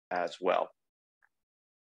as well.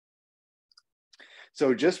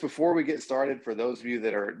 So just before we get started, for those of you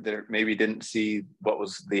that maybe didn't see what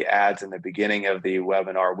was the ads in the beginning of the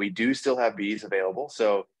webinar, we do still have bees available.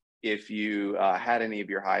 So if you had any of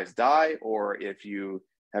your hives die, or if you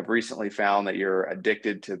have recently found that you're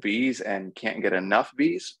addicted to bees and can't get enough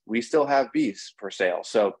bees, we still have bees for sale.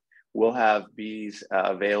 So we'll have bees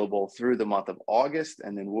available through the month of August,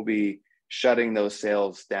 and then we'll be shutting those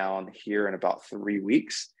sales down here in about 3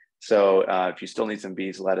 weeks. So if you still need some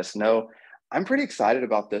bees, let us know. I'm pretty excited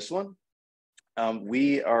about this one.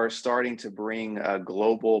 We are starting to bring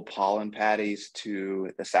global pollen patties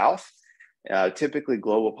to the South. Typically,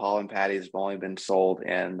 global pollen patties have only been sold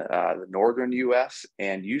in the northern US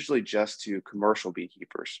and usually just to commercial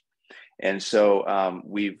beekeepers. And so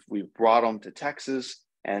we've brought them to Texas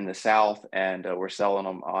and the South, and we're selling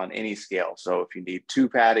them on any scale. So if you need 2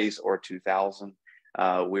 patties or 2,000,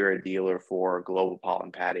 we're a dealer for global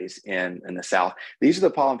pollen patties in the South. These are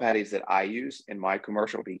the pollen patties that I use in my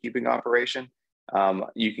commercial beekeeping operation.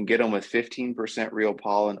 You can get them with 15% real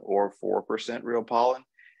pollen or 4% real pollen.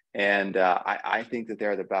 And I think that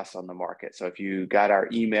they're the best on the market. So if you got our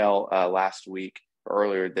email last week,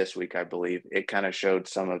 earlier this week, I believe, it kind of showed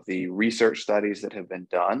some of the research studies that have been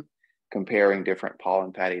done comparing different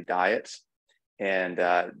pollen patty diets. And,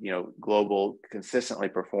 Global consistently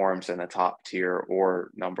performs in the top tier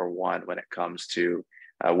or #1 when it comes to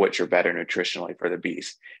which are better nutritionally for the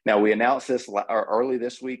bees. Now, we announced this early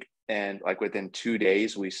this week, and like within 2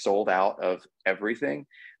 days, we sold out of everything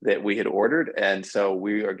that we had ordered. And so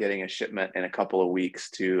we are getting a shipment in a couple of weeks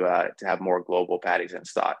to have more global patties in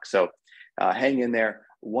stock. So hang in there.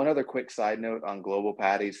 One other quick side note on global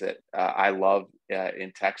patties that I love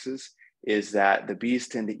in Texas is that the bees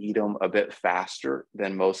tend to eat them a bit faster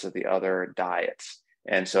than most of the other diets.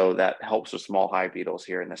 And so that helps with small hive beetles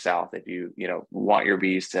here in the South. If you want your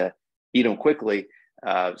bees to eat them quickly,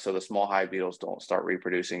 so the small hive beetles don't start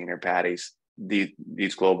reproducing in your patties,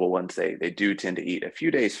 these global ones, they do tend to eat a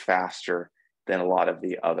few days faster than a lot of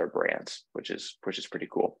the other brands, which is pretty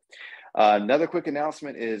cool. Another quick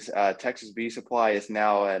announcement is Texas Bee Supply is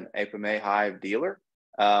now an APMA hive dealer.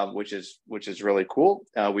 Which is really cool.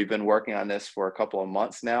 We've been working on this for a couple of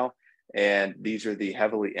months now, and these are the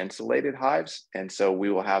heavily insulated hives. And so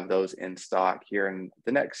we will have those in stock here in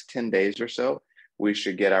the next 10 days or so. We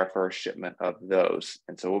should get our first shipment of those.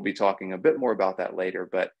 And so we'll be talking a bit more about that later,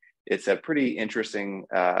 but it's a pretty interesting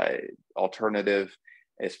alternative,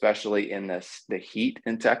 especially in the heat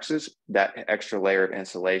in Texas. That extra layer of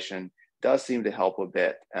insulation does seem to help a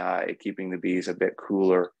bit, keeping the bees a bit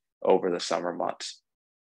cooler over the summer months.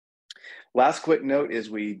 Last quick note is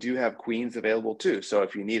we do have queens available too. So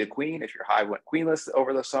if you need a queen, if your hive went queenless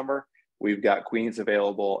over the summer, we've got queens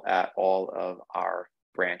available at all of our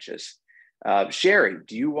branches. Sherry,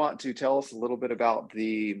 do you want to tell us a little bit about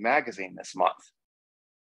the magazine this month?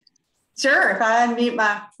 Sure, if I unmute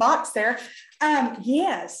my box there.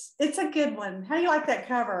 Yes, it's a good one. How do you like that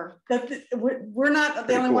cover? We're not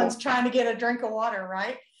the only ones trying to get a drink of water,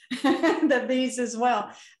 right? The bees as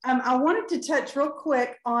well. I wanted to touch real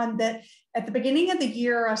quick on that. At the beginning of the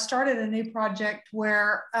year, I started a new project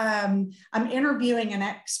where I'm interviewing an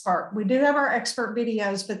expert. We do have our expert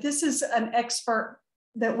videos, but this is an expert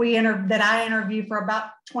that I interview for about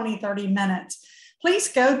 20-30 minutes. Please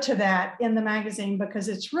go to that in the magazine because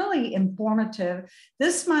it's really informative.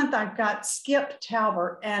 This month I've got Skip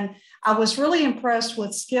Talbert, and I was really impressed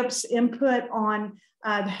with Skip's input on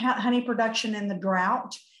the honey production in the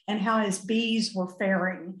drought and how his bees were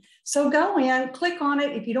faring. So go in, click on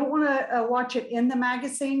it. If you don't want to watch it in the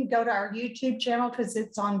magazine, go to our YouTube channel because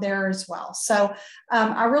it's on there as well. So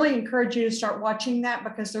I really encourage you to start watching that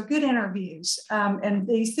because they're good interviews. And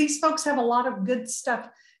these folks have a lot of good stuff,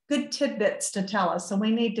 good tidbits to tell us. And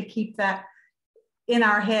we need to keep that in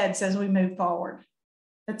our heads as we move forward.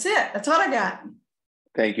 That's it. That's all I got.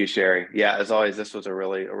 Thank you, Sherry. Yeah, as always, this was a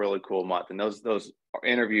really cool month, and those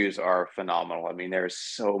interviews are phenomenal. I mean, there's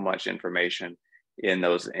so much information in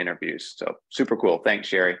those interviews, so super cool. Thanks,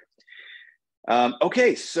 Sherry.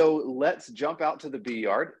 Okay, so let's jump out to the bee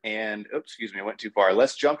yard, and oops, excuse me, I went too far.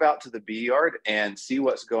 Let's jump out to the bee yard and see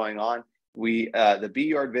what's going on. The bee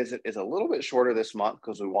yard visit is a little bit shorter this month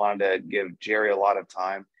because we wanted to give Jerry a lot of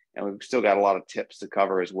time, and we've still got a lot of tips to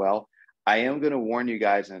cover as well. I am going to warn you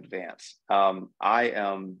guys in advance. I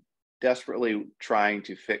am desperately trying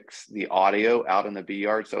to fix the audio out in the bee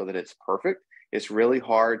yard so that it's perfect. It's really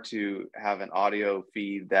hard to have an audio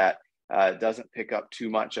feed that doesn't pick up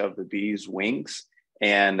too much of the bees' wings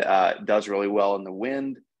and does really well in the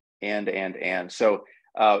wind and. So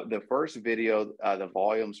the first video, the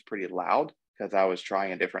volume's pretty loud because I was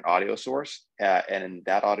trying a different audio source, and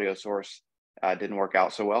that audio source didn't work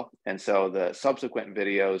out so well. And so the subsequent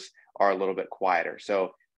videos are a little bit quieter.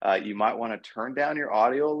 So you might want to turn down your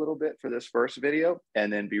audio a little bit for this first video,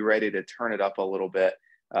 and then be ready to turn it up a little bit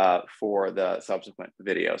for the subsequent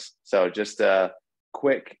videos. So just a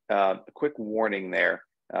quick warning there,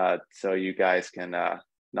 so you guys can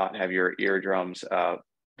not have your eardrums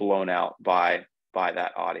blown out by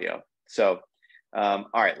that audio. So all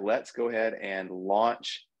right, let's go ahead and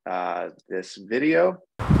launch this video.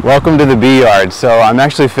 Welcome to the bee yard. So I'm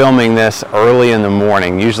actually filming this early in the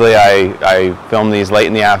morning. Usually I film these late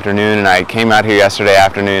in the afternoon, and I came out here yesterday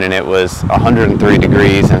afternoon and it was 103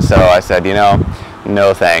 degrees, and so I said, you know,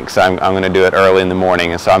 no thanks, I'm going to do it early in the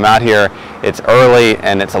morning. And so I'm out here, it's early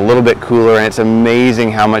and it's a little bit cooler, and it's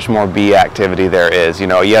amazing how much more bee activity there is. You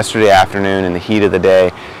know, yesterday afternoon in the heat of the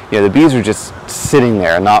day, you know, the bees are just sitting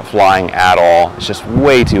there, not flying at all. It's just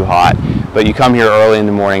way too hot. But you come here early in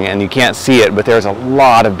the morning and you can't see it, but there's a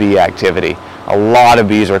lot of bee activity. A lot of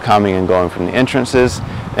bees are coming and going from the entrances.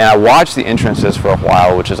 And I watched the entrances for a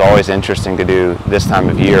while, which is always interesting to do this time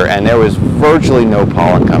of year, and there was virtually no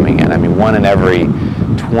pollen coming in. I mean, 1 in every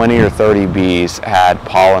 20 or 30 bees had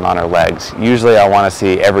pollen on her legs. Usually I want to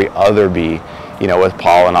see every other bee, you know, with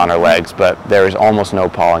pollen on her legs, but there is almost no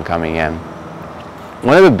pollen coming in.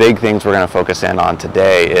 One of the big things we're going to focus in on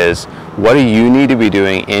today is what do you need to be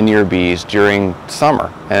doing in your bees during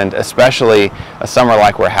summer, and especially a summer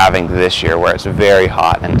like we're having this year where it's very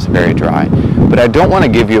hot and it's very dry. But I don't want to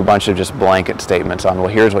give you a bunch of just blanket statements on, well,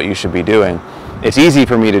 here's what you should be doing. It's easy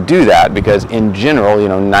for me to do that because in general, you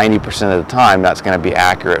know, 90% of the time that's going to be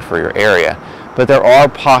accurate for your area. But there are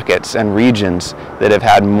pockets and regions that have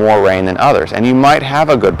had more rain than others, and you might have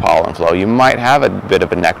a good pollen flow, you might have a bit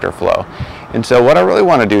of a nectar flow. And so what I really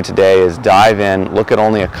want to do today is dive in, look at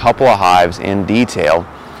only a couple of hives in detail,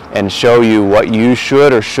 and show you what you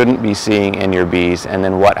should or shouldn't be seeing in your bees, and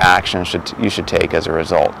then what action you should take as a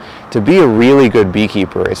result. To be a really good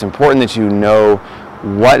beekeeper, it's important that you know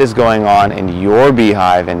what is going on in your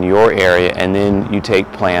beehive, in your area, and then you take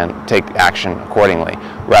action accordingly,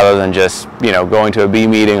 rather than just, you know, going to a bee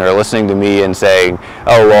meeting or listening to me and saying,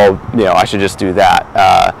 oh, well, you know, I should just do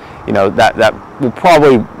that. You know, that will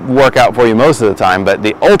probably work out for you most of the time, but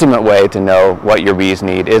the ultimate way to know what your bees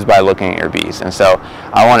need is by looking at your bees. And so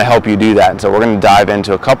I want to help you do that. And so we're going to dive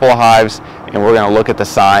into a couple of hives, and we're going to look at the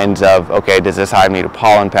signs of, okay, does this hive need a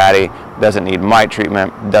pollen patty? Does it need mite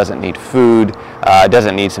treatment? Does it need food? Does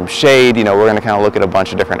it need some shade? You know, we're going to kind of look at a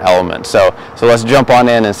bunch of different elements. So let's jump on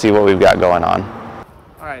in and see what we've got going on.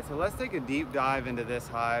 All right, so let's take a deep dive into this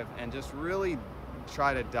hive and just really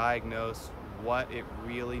try to diagnose what it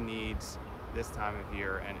really needs this time of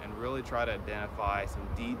year, and really try to identify some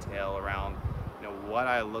detail around, you know, what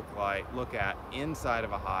I look at inside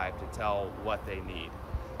of a hive to tell what they need.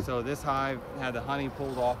 So this hive had the honey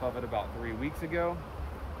pulled off of it about 3 weeks ago.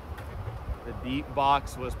 The deep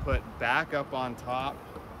box was put back up on top,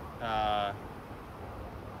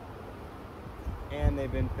 and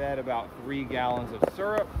they've been fed about 3 gallons of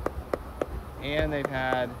syrup, and they've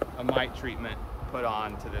had a mite treatment put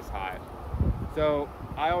on to this hive. So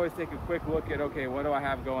I always take a quick look at, okay, what do I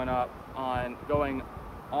have going on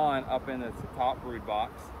up in this top brood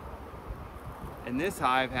box? And this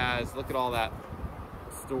hive has, look at all that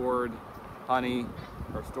stored honey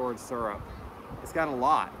or stored syrup. It's got a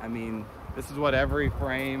lot. I mean, this is what every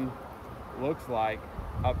frame looks like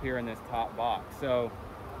up here in this top box. So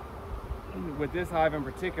with this hive in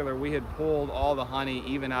particular, we had pulled all the honey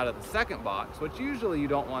even out of the second box, which usually you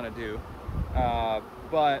don't want to do,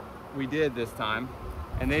 but we did this time,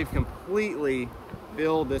 and they've completely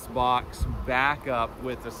filled this box back up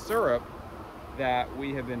with the syrup that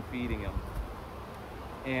we have been feeding them.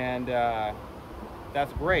 And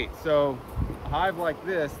that's great. So a hive like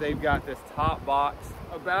this, they've got this top box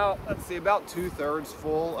about, let's see, about 2/3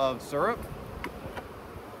 full of syrup,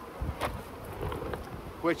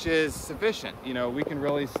 which is sufficient. You know, we can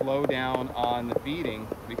really slow down on the feeding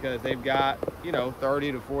because they've got, you know,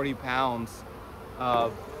 30 to 40 pounds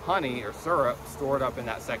of honey or syrup stored up in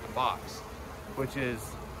that second box, which is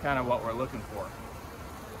kind of what we're looking for.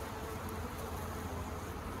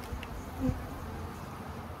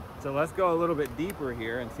 So let's go a little bit deeper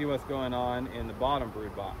here and see what's going on in the bottom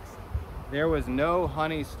brood box. There was no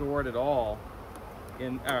honey stored at all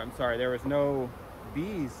in, there was no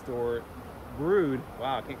bees stored, brood,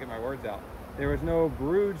 wow, I can't get my words out. There was no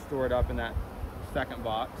brood stored up in that second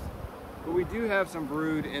box, but we do have some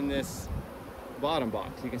brood in this bottom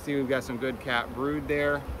box. You can see we've got some good cap brood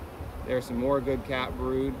there. There's some more good cap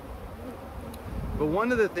brood. But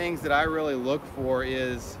one of the things that I really look for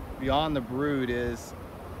is, beyond the brood, is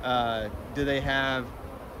Do they have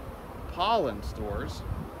pollen stores?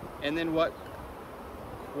 And then what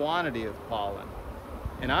quantity of pollen?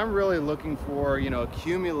 And I'm really looking for, you know, a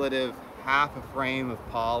cumulative half a frame of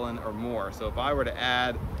pollen or more. So if I were to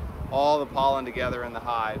add all the pollen together in the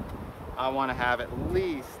hive, I want to have at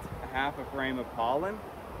least a half a frame of pollen,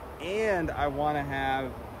 and I want to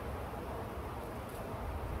have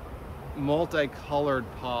multicolored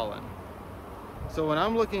pollen. So when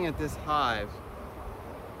I'm looking at this hive,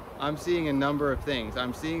 I'm seeing a number of things.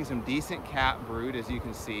 I'm seeing some decent cat brood, as you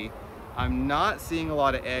can see. I'm not seeing a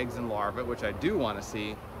lot of eggs and larvae, which I do want to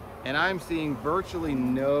see, and I'm seeing virtually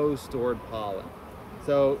no stored pollen.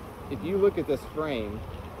 So if you look at this frame,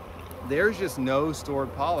 there's just no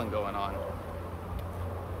stored pollen going on.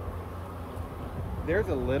 There's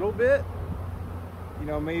a little bit, you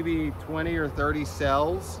know, maybe 20 or 30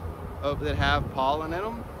 cells that have pollen in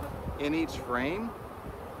them in each frame.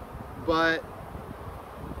 But,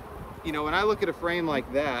 you know, when I look at a frame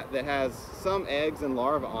like that, that has some eggs and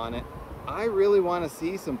larvae on it, I really want to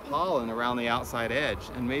see some pollen around the outside edge,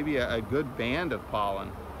 and maybe a good band of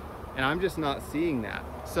pollen. And I'm just not seeing that.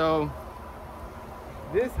 So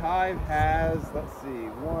this hive has, let's see,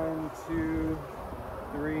 1, 2,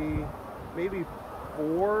 3, maybe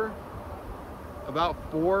 4, about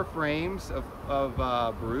 4 frames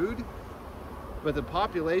of brood. But the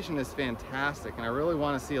population is fantastic, and I really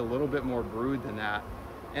want to see a little bit more brood than that.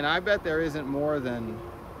 And I bet there isn't more than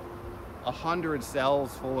 100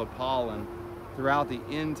 cells full of pollen throughout the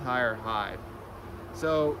entire hive.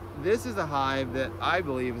 So this is a hive that I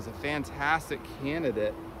believe is a fantastic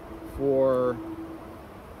candidate for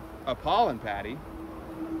a pollen patty,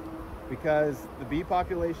 because the bee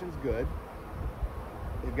population's good.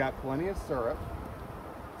 They've got plenty of syrup,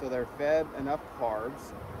 so they're fed enough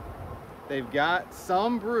carbs. They've got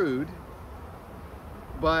some brood,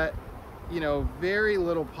 but, you know, very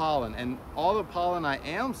little pollen. And all the pollen I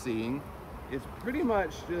am seeing is pretty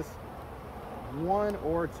much just 1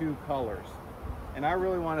 or 2 colors. And I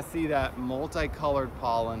really want to see that multicolored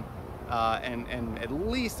pollen and at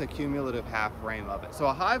least a cumulative half frame of it. So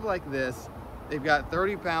a hive like this, they've got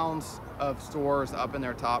 30 pounds of stores up in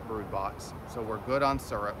their top brood box. So we're good on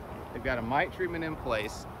syrup. They've got a mite treatment in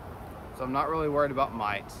place, so I'm not really worried about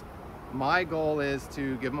mites. My goal is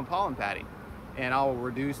to give them a pollen patty, and I'll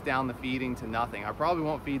reduce down the feeding to nothing. I probably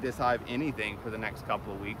won't feed this hive anything for the next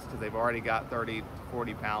couple of weeks, because they've already got 30 to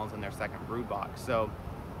 40 pounds in their second brood box. So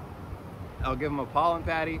I'll give them a pollen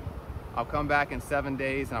patty. I'll come back in 7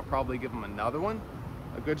 days and I'll probably give them another one.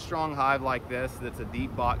 A good strong hive like this, that's a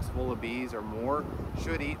deep box full of bees or more,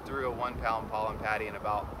 should eat through a 1 pound pollen patty in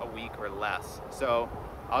about a week or less. So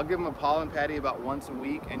I'll give them a pollen patty about once a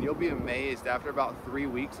week, and you'll be amazed, after about 3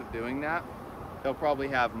 weeks of doing that, they'll probably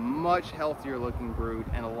have much healthier looking brood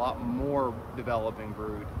and a lot more developing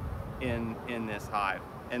brood in this hive.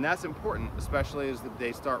 And that's important, especially as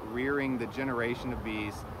they start rearing the generation of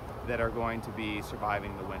bees that are going to be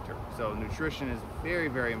surviving the winter. So nutrition is very,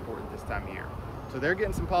 very important this time of year. So they're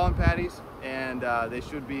getting some pollen patties, and they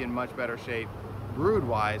should be in much better shape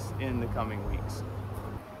brood-wise in the coming weeks.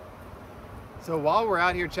 So while we're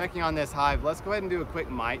out here checking on this hive, let's go ahead and do a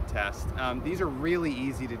quick mite test. These are really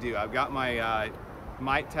easy to do. I've got my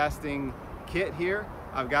mite testing kit here.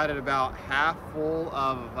 I've got it about half full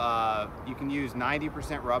of, you can use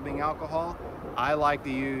 90% rubbing alcohol. I like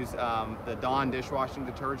to use the Dawn dishwashing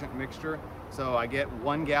detergent mixture. So I get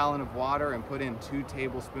 1 gallon of water and put in 2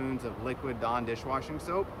 tablespoons of liquid Dawn dishwashing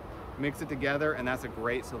soap, mix it together, and that's a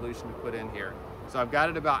great solution to put in here. So I've got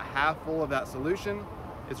it about half full of that solution.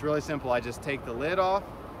 It's really simple. I just take the lid off.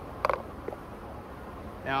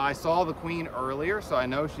 Now I saw the queen earlier, so I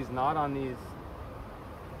know she's not on these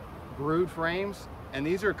brood frames. And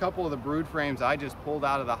these are a couple of the brood frames I just pulled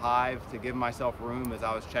out of the hive to give myself room as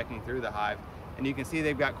I was checking through the hive. And you can see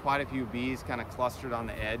they've got quite a few bees kind of clustered on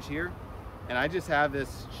the edge here. And I just have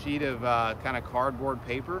this sheet of kind of cardboard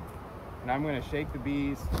paper, and I'm going to shake the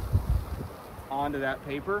bees onto that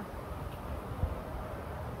paper.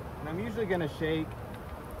 And I'm usually going to shake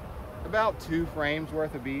about 2 frames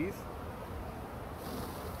worth of bees.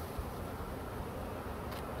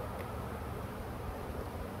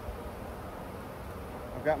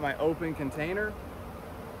 I've got my open container.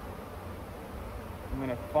 I'm going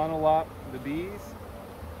to funnel up the bees.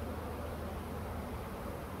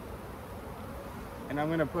 And I'm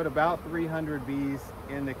going to put about 300 bees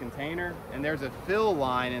in the container. And there's a fill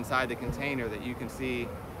line inside the container that you can see,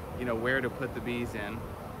 you know, where to put the bees in.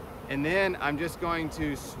 And then I'm just going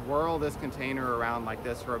to swirl this container around like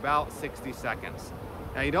this for about 60 seconds.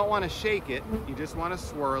 Now you don't want to shake it, you just want to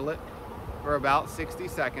swirl it for about 60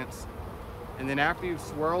 seconds. And then after you've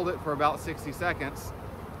swirled it for about 60 seconds,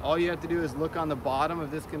 all you have to do is look on the bottom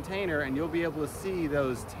of this container and you'll be able to see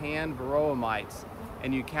those tan Varroa mites,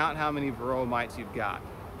 and you count how many Varroa mites you've got.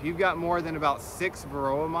 If you've got more than about 6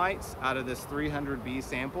 Varroa mites out of this 300 bee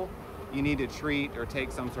sample, you need to treat or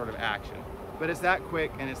take some sort of action. But it's that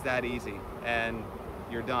quick and it's that easy, and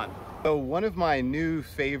you're done. So one of my new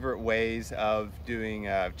favorite ways of doing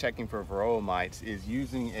checking for Varroa mites is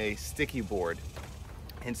using a sticky board.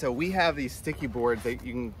 And so we have these sticky boards that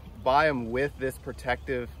you can buy them with this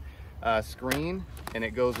protective screen, and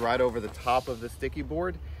it goes right over the top of the sticky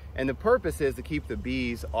board. And the purpose is to keep the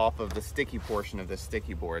bees off of the sticky portion of the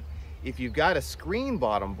sticky board. If you've got a screen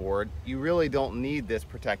bottom board, you really don't need this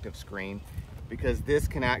protective screen, because this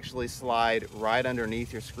can actually slide right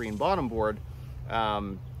underneath your screen bottom board,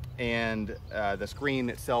 and the screen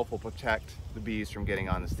itself will protect the bees from getting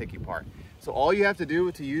on the sticky part. So all you have to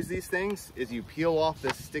do to use these things is you peel off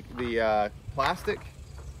the plastic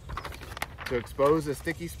to expose the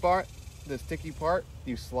sticky part.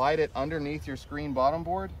 You slide it underneath your screen bottom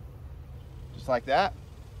board, just like that.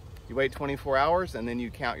 You wait 24 hours and then you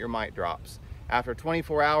count your mite drops. After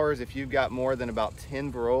 24 hours, if you've got more than about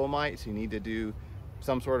 10 Varroa mites, you need to do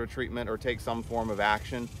some sort of treatment or take some form of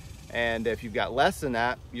action. And if you've got less than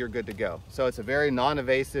that, you're good to go. So it's a very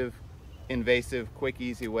non-invasive, quick,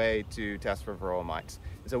 easy way to test for Varroa mites.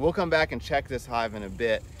 So we'll come back and check this hive in a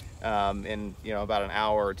bit, in about an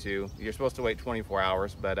hour or two. You're supposed to wait 24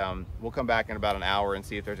 hours, but we'll come back in about an hour and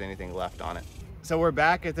see if there's anything left on it. So we're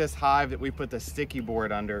back at this hive that we put the sticky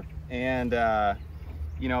board under, and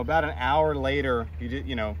about an hour later,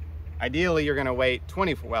 ideally you're going to wait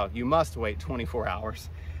 24. Well, you must wait 24 hours.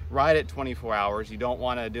 Right at 24 hours. You don't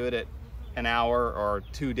want to do it at an hour or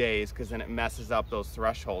 2 days, because then it messes up those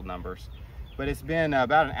threshold numbers. But it's been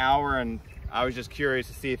about an hour, and I was just curious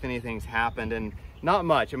to see if anything's happened, and not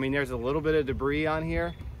much. I mean, there's a little bit of debris on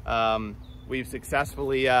here. We've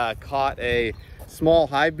successfully caught a small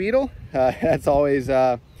hive beetle. That's always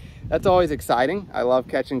exciting. I love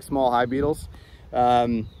catching small hive beetles.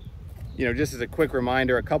 Just as a quick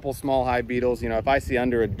reminder, a couple small hive beetles, if I see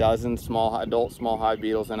under a dozen adult small hive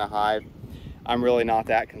beetles in a hive, I'm really not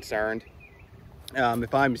that concerned.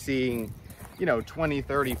 If I'm seeing, 20,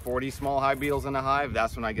 30, 40 small hive beetles in a hive,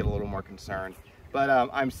 that's when I get a little more concerned. But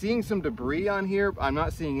I'm seeing some debris on here. I'm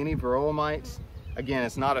not seeing any Varroa mites. Again,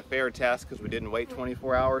 it's not a fair test because we didn't wait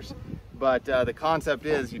 24 hours. But the concept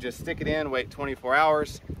is you just stick it in, wait 24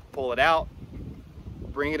 hours, pull it out,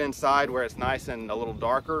 bring it inside where it's nice and a little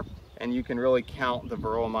darker, and you can really count the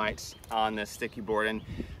Varroa mites on this sticky board. And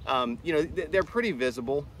they're pretty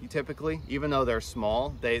visible typically, even though they're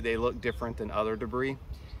small. They look different than other debris,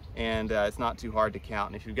 and it's not too hard to count.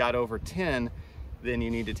 And if you've got over 10, then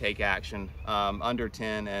you need to take action. Under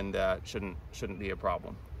 10 and shouldn't be a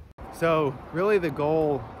problem. So really the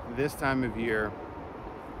goal this time of year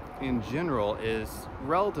in general is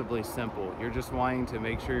relatively simple. You're just wanting to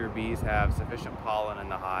make sure your bees have sufficient pollen in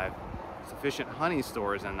the hive, sufficient honey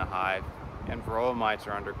stores in the hive, and Varroa mites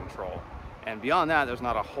are under control. And beyond that, there's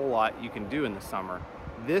not a whole lot you can do in the summer.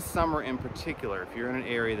 This summer in particular, if you're in an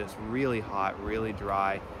area that's really hot, really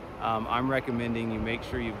dry, I'm recommending you make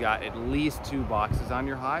sure you've got at least 2 boxes on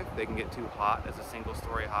your hive. They can get too hot as a single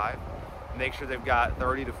story hive. Make sure they've got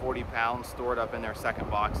 30 to 40 pounds stored up in their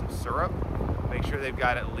second box of syrup. Make sure they've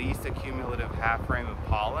got at least a cumulative half frame of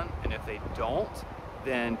pollen, and if they don't,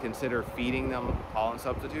 then consider feeding them pollen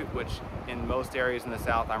substitute, which in most areas in the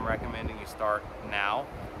South, I'm recommending you start now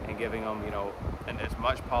and giving them, as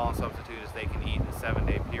much pollen substitute as they can eat in a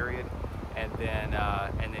 7-day period. And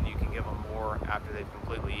then you can give them more after they've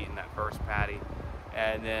completely eaten that first patty.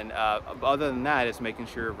 And then other than that, it's making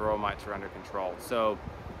sure your Varroa mites are under control. So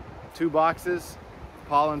 2 boxes,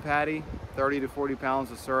 pollen patty, 30 to 40 pounds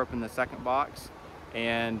of syrup in the second box,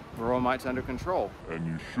 and Varroa mites under control. And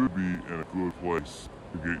you should be in a good place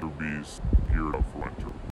to get your bees geared up for winter.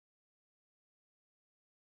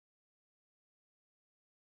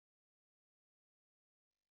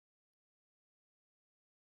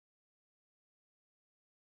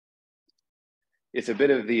 It's a bit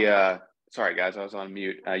of the, sorry guys, I was on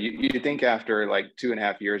mute. You'd think after like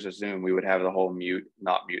 2.5 years of Zoom, we would have the whole mute,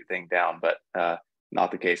 not mute thing down, but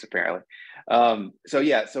not the case apparently.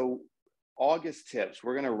 So August tips.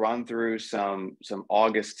 We're gonna run through some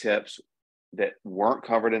August tips that weren't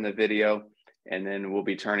covered in the video, and then we'll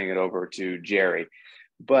be turning it over to Jerry.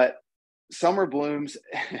 But summer blooms,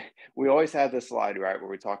 we always have this slide, right, where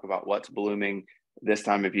we talk about what's blooming this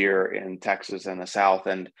time of year in Texas and the South.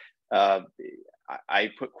 And I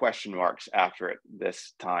put question marks after it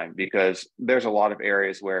this time because there's a lot of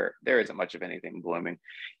areas where there isn't much of anything blooming.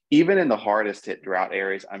 Even in the hardest hit drought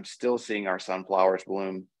areas, I'm still seeing our sunflowers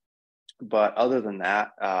bloom. But other than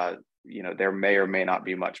that, you know, there may or may not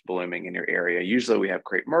be much blooming in your area. Usually we have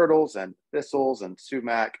crepe myrtles and thistles and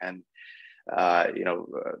sumac and you know,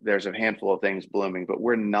 there's a handful of things blooming, but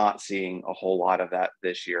we're not seeing a whole lot of that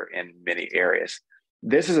this year in many areas.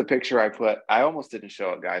 This is a picture I almost didn't show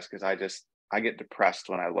it, guys, because I get depressed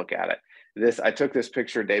when I look at it. I took this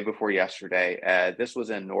picture day before yesterday. This was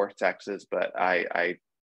in North Texas, but I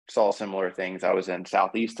saw similar things. I was in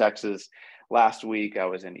Southeast Texas last week. I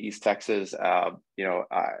was in East Texas. You know,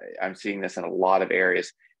 I'm seeing this in a lot of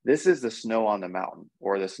areas. This is the snow on the mountain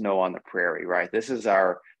or the snow on the prairie, right? This is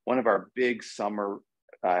one of our big summer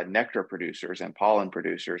nectar producers and pollen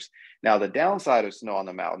producers. Now, the downside of snow on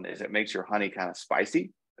the mountain is it makes your honey kind of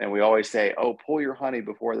spicy. And we always say, oh, pull your honey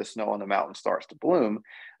before the snow on the mountain starts to bloom,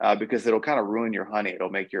 because it'll kind of ruin your honey. It'll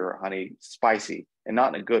make your honey spicy, and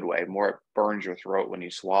not in a good way. More, it burns your throat when you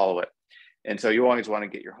swallow it. And so you always want to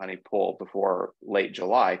get your honey pulled before late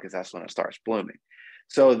July, because that's when it starts blooming.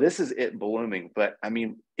 So this is it blooming, but I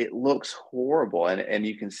mean, it looks horrible. And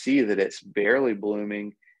you can see that it's barely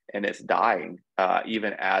blooming and it's dying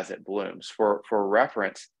even as it blooms. For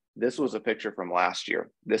reference, this was a picture from last year.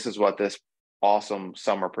 This is what this awesome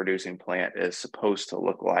summer producing plant is supposed to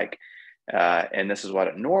look like. And this is what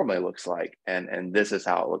it normally looks like. And this is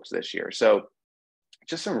how it looks this year. So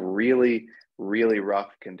just some really, really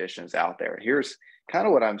rough conditions out there. Here's kind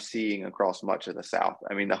of what I'm seeing across much of the South.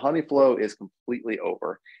 I mean, the honey flow is completely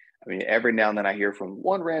over. I mean, every now and then I hear from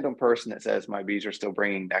one random person that says my bees are still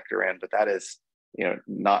bringing nectar in, but that is, you know,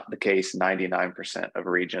 not the case 99% of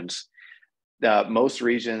regions. Most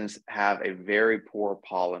regions have a very poor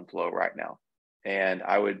pollen flow right now. And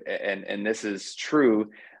and this is true.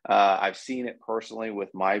 I've seen it personally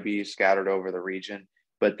with my bees scattered over the region,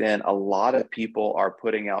 but then a lot of people are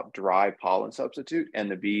putting out dry pollen substitute and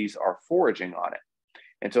the bees are foraging on it.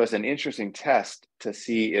 And so it's an interesting test to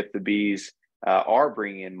see if the bees are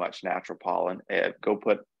bringing in much natural pollen. Go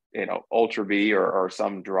put, you know, Ultra Bee or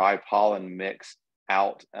some dry pollen mix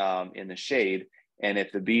out in the shade. And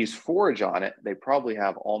if the bees forage on it, they probably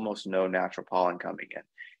have almost no natural pollen coming in.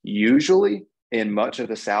 Usually in much of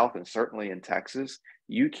the South, and certainly in Texas,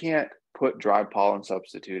 you can't put dry pollen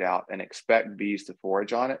substitute out and expect bees to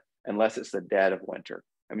forage on it unless it's the dead of winter.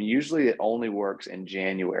 I mean, usually it only works in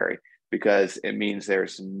January because it means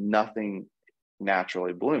there's nothing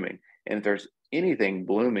naturally blooming. And if there's anything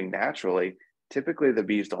blooming naturally, typically the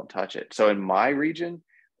bees don't touch it. So in my region,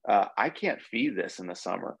 I can't feed this in the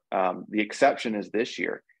summer. The exception is this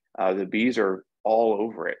year. The bees are all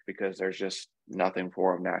over it because there's just nothing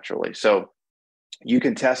for them naturally. So you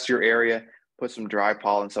can test your area, put some dry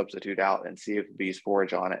pollen substitute out and see if the bees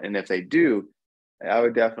forage on it. And if they do, I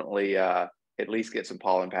would definitely at least get some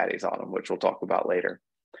pollen patties on them, which we'll talk about later.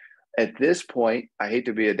 At this point, I hate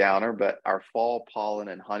to be a downer, but our fall pollen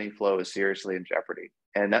and honey flow is seriously in jeopardy.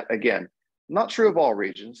 And that, again, not true of all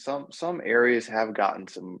regions. Some areas have gotten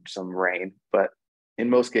some rain, but in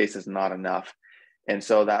most cases, not enough. And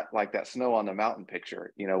so that, like that snow on the mountain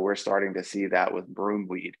picture, you know, we're starting to see that with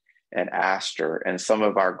broomweed and aster, and some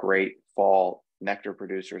of our great fall nectar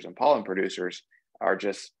producers and pollen producers are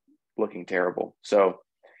just looking terrible. So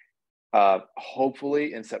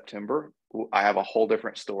hopefully in September, I have a whole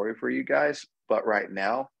different story for you guys. But right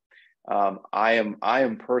now, I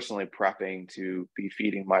am personally prepping to be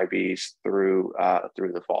feeding my bees through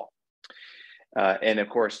the fall. And of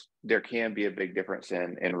course, there can be a big difference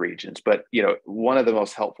in regions. But you know, one of the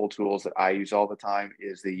most helpful tools that I use all the time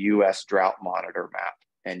is the U.S. Drought Monitor map.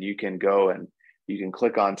 And you can go and you can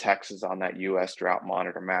click on Texas on that U.S. Drought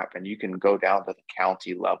Monitor map, and you can go down to the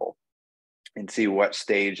county level and see what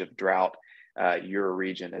stage of drought your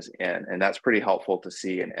region is in. And that's pretty helpful to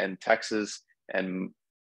see. And Texas and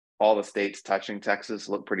all the states touching Texas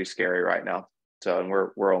look pretty scary right now. So, and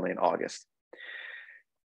we're only in August.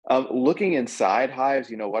 Looking inside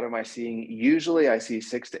hives, you know, what am I seeing? Usually I see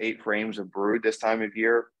 6 to 8 frames of brood this time of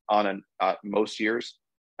year on most years.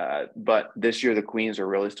 But this year the queens are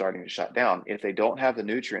really starting to shut down. If they don't have the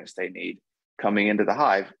nutrients they need coming into the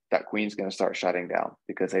hive, that queen's going to start shutting down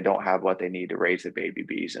because they don't have what they need to raise the baby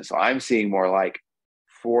bees. And so I'm seeing more like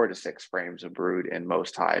 4 to 6 frames of brood in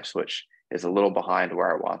most hives, which is a little behind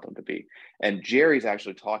where I want them to be. And Jerry's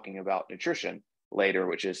actually talking about nutrition later,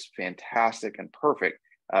 which is fantastic and perfect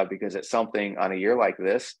because it's something on a year like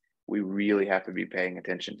this, we really have to be paying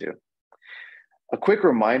attention to. A quick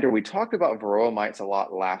reminder, we talked about Varroa mites a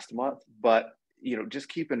lot last month, but you know, just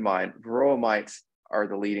keep in mind, Varroa mites are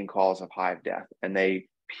the leading cause of hive death, and they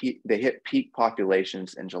hit peak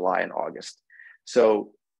populations in July and August.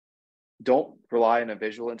 So don't rely on a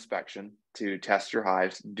visual inspection to test your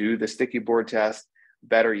hives. Do the sticky board test,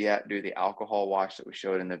 Better yet, do the alcohol wash that we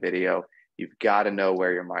showed in the video. You've got to know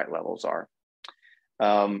where your mite levels are.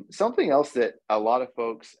 Something else that a lot of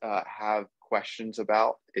folks have questions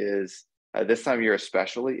about is this time of year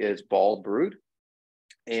especially is bald brood.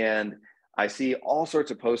 And I see all sorts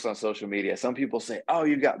of posts on social media. Some people say, oh,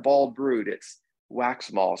 you've got bald brood. It's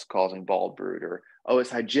wax moths causing bald brood, or, oh, it's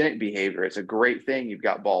hygienic behavior. It's a great thing you've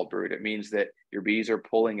got bald brood. It means that your bees are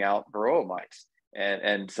pulling out Varroa mites.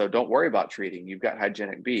 And so don't worry about treating. You've got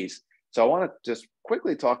hygienic bees. So I want to just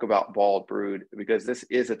quickly talk about bald brood, because this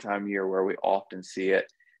is a time of year where we often see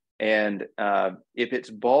it. And if it's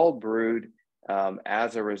bald brood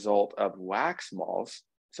as a result of wax moths,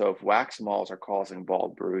 so if wax moths are causing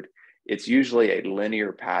bald brood, it's usually a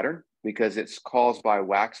linear pattern because it's caused by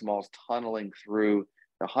wax moths tunneling through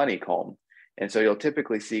the honeycomb. And so you'll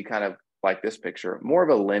typically see, kind of like this picture, more of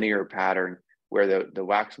a linear pattern where the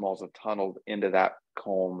wax moths have tunneled into that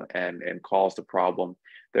comb and caused a problem.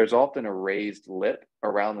 There's often a raised lip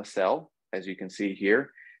around the cell, as you can see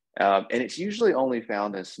here. And it's usually only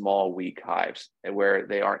found in small, weak hives where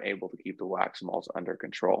they aren't able to keep the wax moths under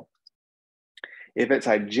control. If it's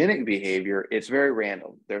hygienic behavior, it's very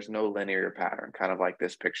random. There's no linear pattern, kind of like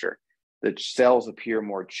this picture. The cells appear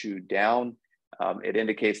more chewed down. It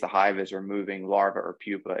indicates the hive is removing larvae or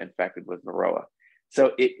pupa infected with Varroa.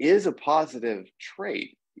 So it is a positive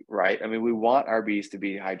trait, right? I mean, we want our bees to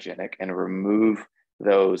be hygienic and remove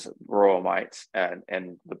those Varroa mites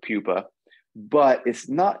and the pupa, but it's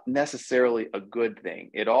not necessarily a good thing.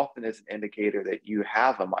 It often is an indicator that you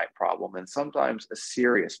have a mite problem, and sometimes a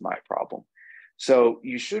serious mite problem. So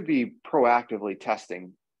you should be proactively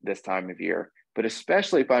testing this time of year, but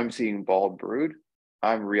especially if I'm seeing bald brood,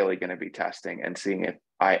 I'm really going to be testing and seeing if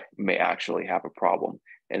I may actually have a problem.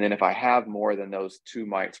 And then if I have more than those 2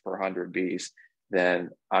 mites per 100 bees, then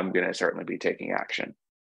I'm going to certainly be taking action.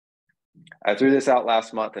 I threw this out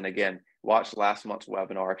last month, and again, watch last month's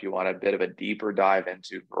webinar if you want a bit of a deeper dive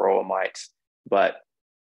into Varroa mites. But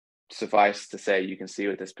suffice to say, you can see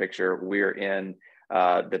with this picture, we're in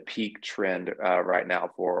the peak trend right now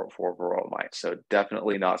for Varroa mites. So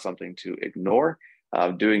definitely not something to ignore.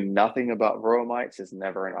 Doing nothing about Varroa mites is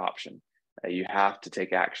never an option. You have to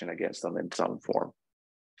take action against them in some form.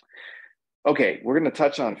 Okay, we're going to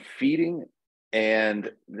touch on feeding. And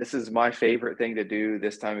this is my favorite thing to do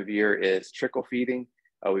this time of year is trickle feeding.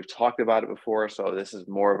 We've talked about it before, so this is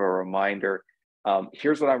more of a reminder.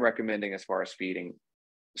 Here's what I'm recommending as far as feeding.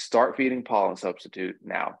 Start feeding pollen substitute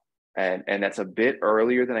now. And that's a bit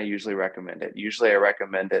earlier than I usually recommend it. Usually I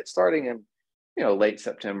recommend it starting in, late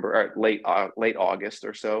September or late August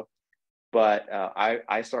or so. But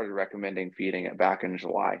I started recommending feeding it back in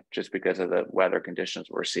July just because of the weather conditions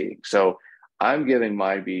we're seeing. So I'm giving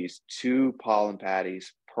my bees 2 pollen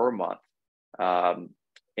patties per month,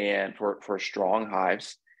 and for strong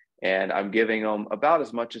hives, and I'm giving them about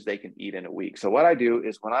as much as they can eat in a week. So what I do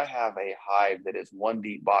is when I have a hive that is 1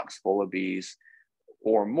 deep box full of bees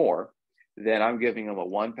or more, then I'm giving them a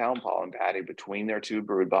 1 pound pollen patty between their 2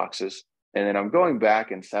 brood boxes. And then I'm going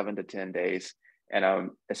back in 7 to 10 days, and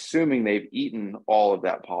I'm assuming they've eaten all of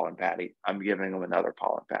that pollen patty. I'm giving them another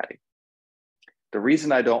pollen patty. The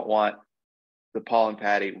reason I don't want the pollen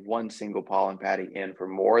patty, 1 single pollen patty in for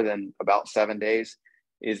more than about 7 days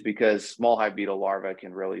is because small hive beetle larvae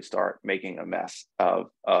can really start making a mess of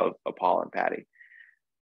a pollen patty.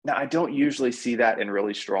 Now, I don't usually see that in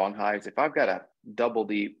really strong hives. If I've got a double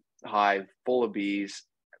deep hive full of bees,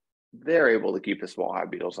 they're able to keep the small hive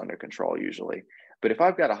beetles under control usually. But if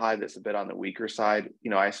I've got a hive that's a bit on the weaker side,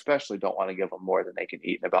 I especially don't want to give them more than they can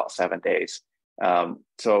eat in about 7 days.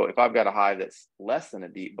 So if I've got a hive that's less than a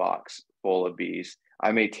deep box full of bees,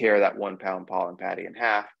 I may tear that 1 pound pollen patty in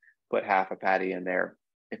half, put half a patty in there.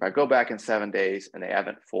 If I go back in 7 days and they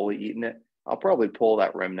haven't fully eaten it, I'll probably pull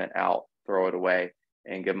that remnant out, throw it away,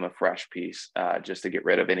 and give them a fresh piece just to get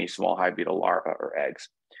rid of any small hive beetle larvae or eggs.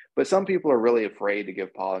 But some people are really afraid to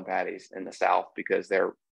give pollen patties in the South because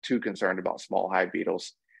they're too concerned about small hive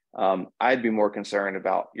beetles. I'd be more concerned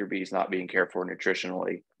about your bees not being cared for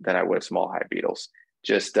nutritionally than I would small hive beetles.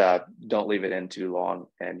 Just don't leave it in too long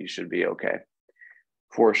and you should be okay.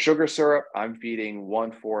 For sugar syrup, I'm feeding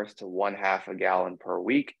 1/4 to 1/2 a gallon per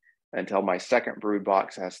week until my second brood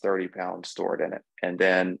box has 30 pounds stored in it. And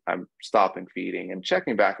then I'm stopping feeding and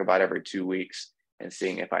checking back about every 2 weeks and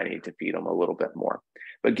seeing if I need to feed them a little bit more.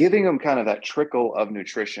 But giving them kind of that trickle of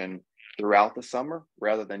nutrition throughout the summer,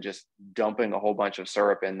 rather than just dumping a whole bunch of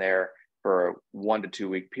syrup in there for a 1 to 2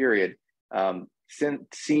 week period,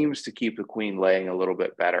 seems to keep the queen laying a little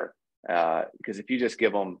bit better. Because if you just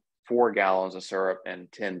give them 4 gallons of syrup in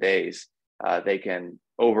 10 days, they can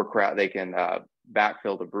overcrowd, they can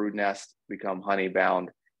backfill the brood nest, become honey bound,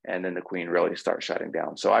 and then the queen really starts shutting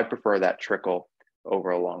down. So I prefer that trickle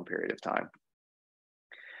over a long period of time.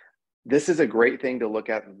 This is a great thing to look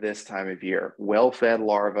at this time of year. Well-fed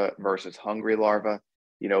larvae versus hungry larvae.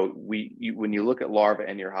 You know, when you look at larvae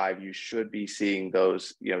in your hive, you should be seeing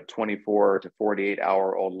those, you know, 24 to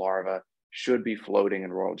 48-hour-old larvae should be floating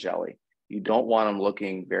in royal jelly. You don't want them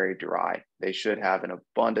looking very dry. They should have an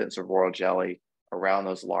abundance of royal jelly around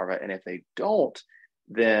those larvae. And if they don't,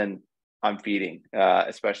 then I'm feeding,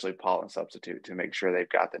 especially pollen substitute, to make sure they've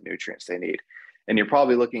got the nutrients they need. And you're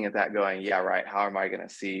probably looking at that going, yeah, right. How am I going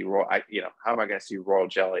to see, how am I going to see royal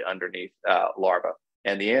jelly underneath larvae?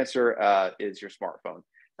 And the answer is your smartphone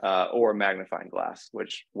or magnifying glass,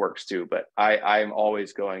 which works too. But I'm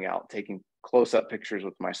always going out, taking close-up pictures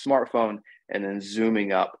with my smartphone and then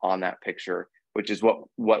zooming up on that picture, which is what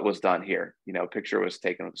was done here. You know, picture was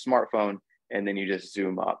taken with a smartphone, and then you just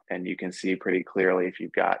zoom up and you can see pretty clearly if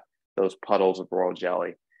you've got those puddles of royal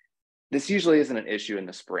jelly. This usually isn't an issue in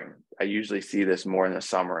the spring. I usually see this more in the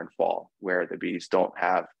summer and fall, where the bees don't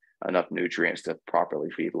have enough nutrients to properly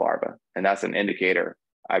feed larvae. And that's an indicator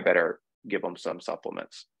I better give them some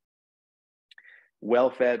supplements.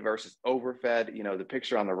 Well-fed versus overfed. You know, the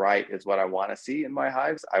picture on the right is what I want to see in my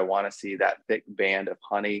hives. I want to see that thick band of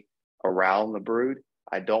honey around the brood.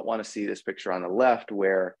 I don't want to see this picture on the left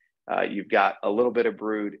where you've got a little bit of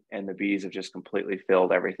brood and the bees have just completely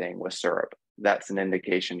filled everything with syrup. That's an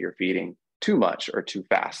indication you're feeding too much or too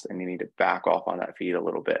fast, and you need to back off on that feed a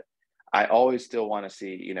little bit. I always still want to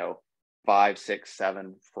see, you know, 5, 6,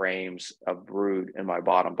 7 frames of brood in my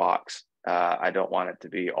bottom box. I don't want it to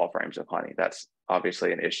be all frames of honey. That's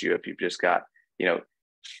obviously an issue if you've just got, you know,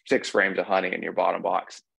 6 frames of honey in your bottom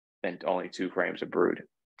box and only 2 frames of brood.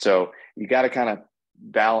 So you got to kind of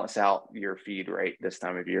balance out your feed rate this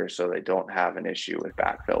time of year so they don't have an issue with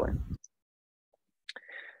backfilling.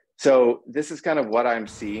 So this is kind of what I'm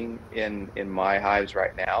seeing in my hives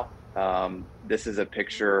right now. This is a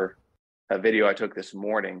video I took this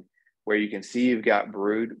morning where you can see you've got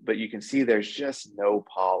brood, but you can see there's just no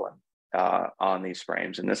pollen on these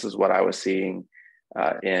frames. And this is what I was seeing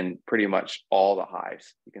in pretty much all the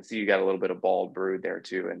hives. You can see you got a little bit of bald brood there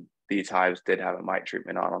too. And these hives did have a mite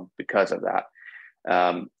treatment on them because of that.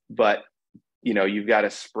 But you know, you've got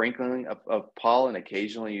a sprinkling of pollen.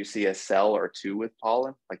 Occasionally you see a cell or 2 with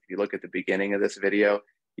pollen. Like if you look at the beginning of this video,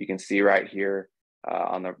 you can see right here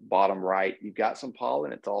on the bottom right, you've got some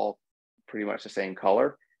pollen. It's all pretty much the same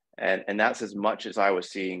color. And that's as much as I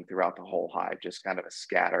was seeing throughout the whole hive, just kind of a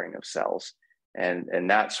scattering of cells. And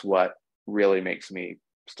that's what really makes me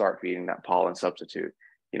start feeding that pollen substitute.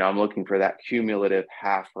 You know, I'm looking for that cumulative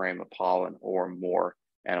half frame of pollen or more,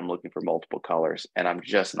 and I'm looking for multiple colors, and I'm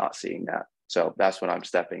just not seeing that. So that's when I'm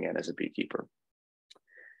stepping in as a beekeeper.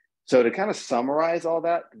 So to kind of summarize all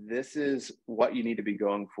that, this is what you need to be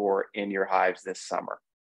going for in your hives this summer.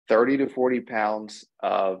 30 to 40 pounds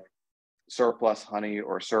of surplus honey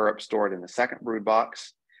or syrup stored in the second brood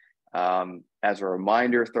box. As a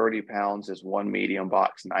reminder, 30 pounds is 1 medium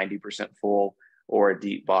box, 90% full, or a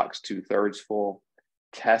deep box, 2/3 full.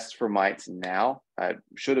 Test for mites now. I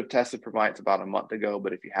should have tested for mites about a month ago,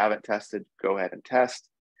 but if you haven't tested, go ahead and test.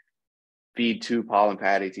 Feed 2 pollen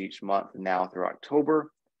patties each month now through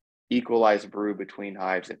October. Equalize brood between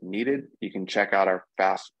hives if needed. You can check out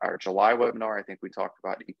our July webinar. I think we talked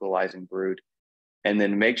about equalizing brood. And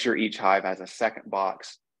then make sure each hive has a second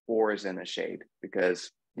box or is in the shade,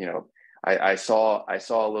 because, you know, I saw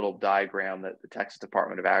a little diagram that the Texas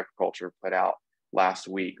Department of Agriculture put out last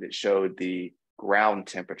week that showed the ground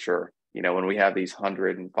temperature. You know, when we have these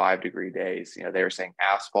 105-degree days, you know, they were saying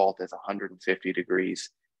asphalt is 150 degrees,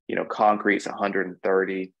 you know, concrete's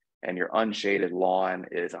 130, and your unshaded lawn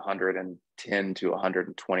is 110 to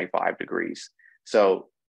 125 degrees. So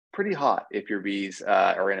pretty hot if your bees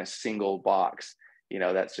are in a single box. You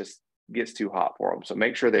know, that's just gets too hot for them. So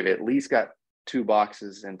make sure they've at least got 2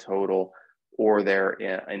 boxes in total, or they're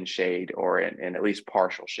in shade or in at least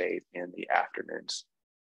partial shade in the afternoons.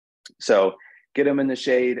 So get them in the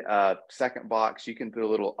shade. Second box, you can put a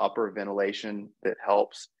little upper ventilation that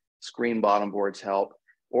helps. Screen bottom boards help.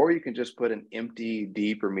 Or you can just put an empty,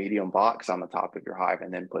 deep or medium box on the top of your hive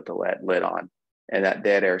and then put the lid on. And that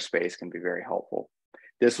dead air space can be very helpful.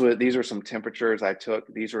 These are some temperatures I took.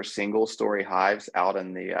 These were single-story hives out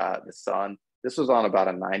in the sun. This was on about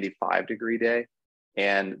a 95-degree day.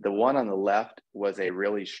 And the one on the left was a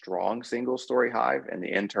really strong single-story hive, and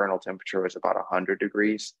the internal temperature was about 100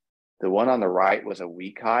 degrees. The one on the right was a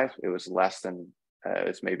weak hive. It was less than,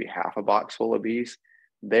 it's maybe half a box full of bees.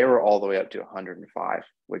 They were all the way up to 105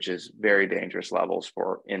 which is very dangerous levels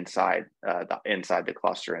for inside the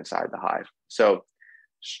cluster, inside the hive. So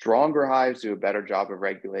stronger hives do a better job of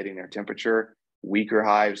regulating their temperature. Weaker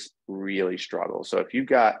hives really struggle. So if you've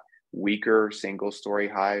got weaker single-story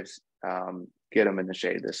hives, get them in the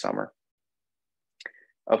shade this summer.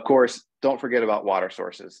 Of course, don't forget about water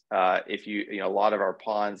sources. If a lot of our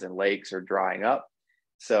ponds and lakes are drying up,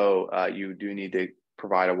 so you do need to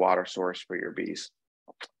provide a water source for your bees.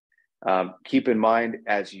 Keep in mind,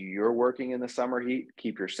 as you're working in the summer heat,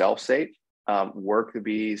 keep yourself safe. Work the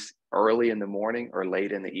bees early in the morning or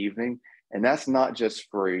late in the evening. And that's not just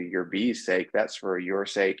for your bees' sake, that's for your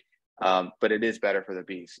sake. But it is better for the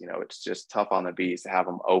bees. It's just tough on the bees to have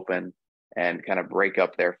them open and kind of break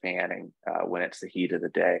up their fanning when it's the heat of the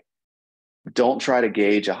day. Don't try to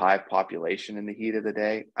gauge a hive population in the heat of the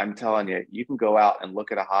day. I'm telling you, you can go out and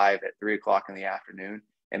look at a hive at 3 o'clock in the afternoon,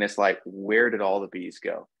 and it's like, where did all the bees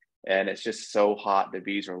go? And it's just so hot. The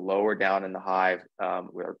bees are lower down in the hive,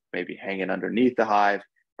 or maybe hanging underneath the hive,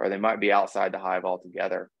 or they might be outside the hive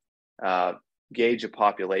altogether. Gauge a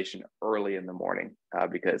population early in the morning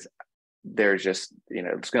because there's just,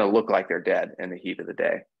 it's going to look like they're dead in the heat of the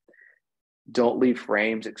day. Don't leave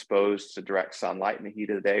frames exposed to direct sunlight in the heat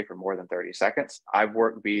of the day for more than 30 seconds. I've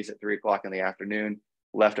worked bees at 3 o'clock in the afternoon,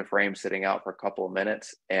 left a frame sitting out for a couple of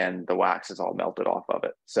minutes, and the wax is all melted off of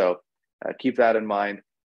it. So keep that in mind.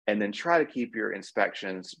 And then try to keep your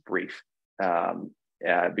inspections brief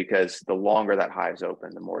because the longer that hive's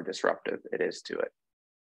open, the more disruptive it is to it.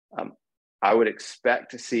 I would expect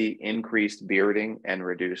to see increased bearding and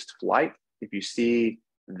reduced flight. If you see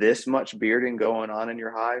this much bearding going on in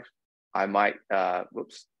your hive, I might go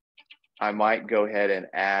ahead and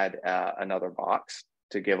add another box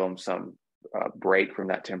to give them some break from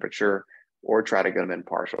that temperature, or try to get them in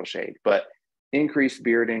partial shade. But increased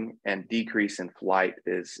bearding and decrease in flight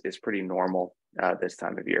is pretty normal this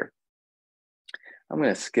time of year. I'm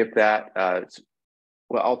going to skip that.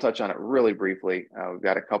 Well, I'll touch on it really briefly. We've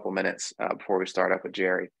got a couple minutes before we start up with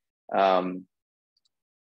Jerry.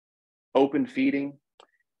 Open feeding.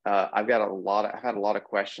 I've had a lot of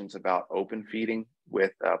questions about open feeding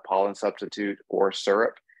with pollen substitute or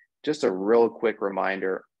syrup. Just a real quick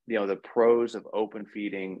reminder, the pros of open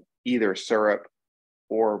feeding either syrup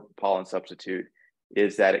or pollen substitute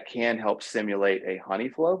is that it can help simulate a honey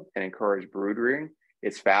flow and encourage brood rearing.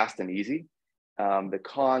 It's fast and easy. The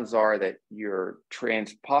cons are that you're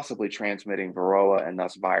possibly transmitting Varroa and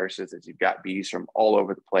thus viruses, as you've got bees from all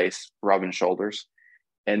over the place rubbing shoulders.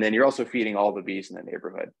 And then you're also feeding all the bees in the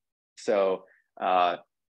neighborhood. So,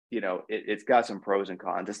 it's got some pros and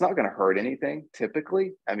cons. It's not going to hurt anything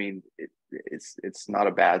typically. I mean, it's not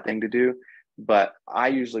a bad thing to do, but I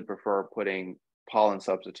usually prefer putting pollen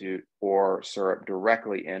substitute or syrup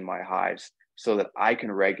directly in my hives so that I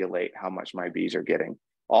can regulate how much my bees are getting.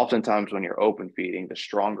 Oftentimes when you're open feeding, the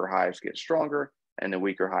stronger hives get stronger and the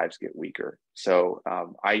weaker hives get weaker. So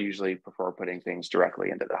I usually prefer putting things directly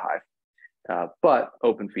into the hive. But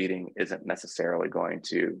open feeding isn't necessarily going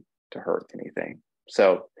to hurt anything.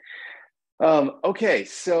 So, okay.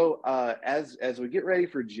 So as we get ready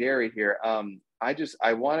for Jerry here,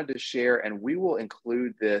 I wanted to share, and we will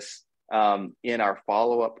include this in our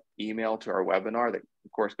follow-up email to our webinar that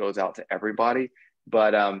of course goes out to everybody.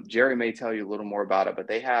 But Jerry may tell you a little more about it, but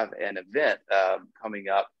they have an event coming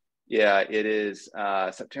up. Yeah, it is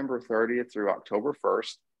September 30th through October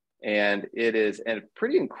 1st. And it is a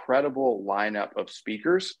pretty incredible lineup of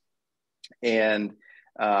speakers. And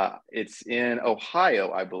it's in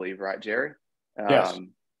Ohio, I believe, right, Jerry? Yes.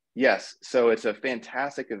 Yes. So it's a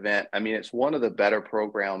fantastic event. I mean, it's one of the better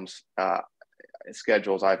programs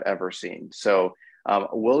schedules I've ever seen. So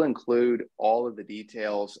we'll include all of the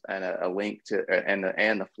details and a link to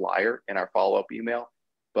and the flyer in our follow-up email.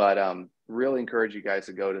 But really encourage you guys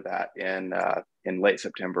to go to that in late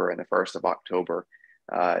September and the 1st of October.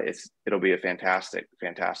 It'll be a fantastic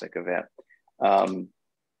event.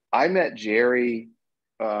 I met Jerry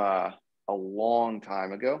a long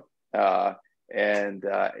time ago. And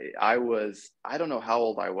I don't know how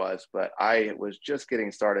old I was, but I was just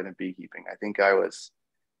getting started in beekeeping. I think I was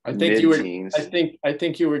mid-teens. I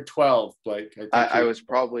think you were 12, Blake. I was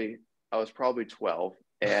probably 12.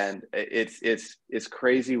 And it's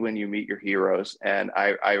crazy when you meet your heroes. And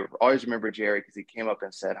I always remember Jerry because he came up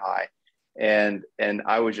and said hi. And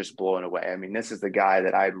I was just blown away. I mean, this is the guy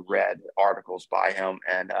that I'd read articles by him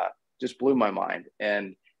and just blew my mind.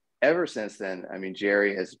 And ever since then, I mean,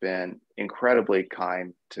 Jerry has been incredibly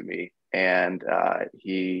kind to me, and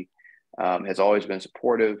he has always been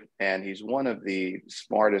supportive, and he's one of the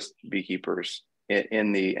smartest beekeepers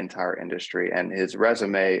in the entire industry. And his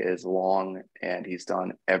resume is long, and he's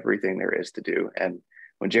done everything there is to do. And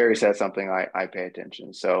when Jerry says something, I pay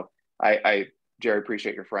attention. So Jerry,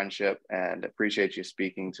 appreciate your friendship and appreciate you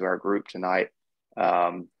speaking to our group tonight.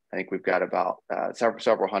 I think we've got about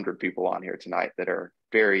several hundred people on here tonight that are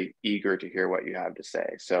very eager to hear what you have to say.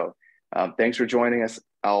 So thanks for joining us.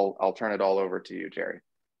 I'll turn it all over to you, Jerry.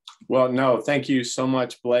 Well, no, thank you so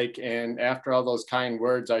much, Blake. And after all those kind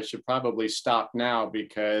words, I should probably stop now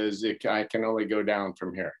because I can only go down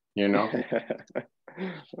from here, you know?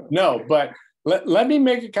 No, but let me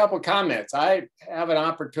make a couple comments. I have an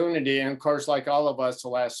opportunity, and of course, like all of us the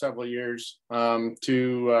last several years,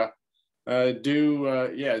 to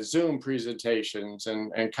do Zoom presentations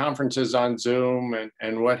and conferences on Zoom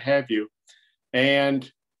and what have you. And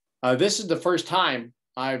this is the first time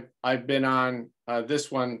I've been on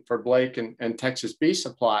this one for Blake and Texas Bee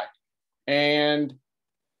Supply. And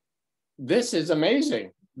this is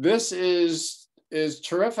amazing. This is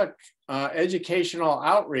terrific educational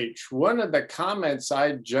outreach. One of the comments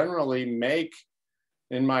I generally make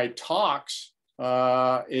in my talks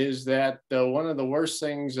is that one of the worst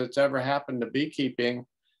things that's ever happened to beekeeping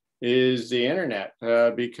is the internet,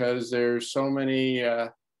 because there's so many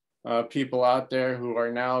people out there who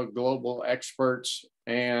are now global experts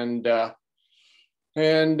and you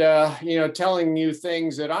know, telling you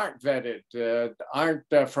things that aren't vetted, aren't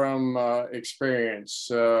from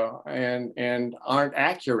experience, and aren't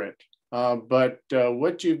accurate. But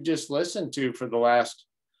what you've just listened to for the last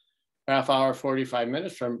half hour, 45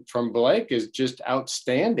 minutes from Blake is just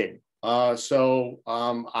outstanding. So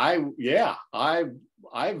I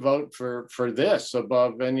vote for this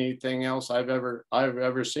above anything else I've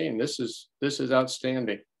ever seen. This is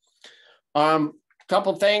outstanding.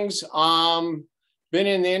 Couple things. Been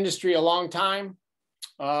in the industry a long time.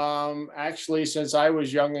 Actually, since I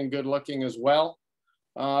was young and good looking as well.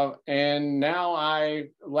 And now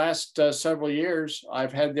last several years,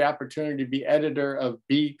 I've had the opportunity to be editor of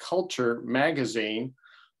Bee Culture magazine.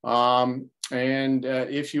 And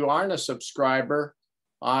if you aren't a subscriber,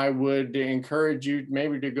 I would encourage you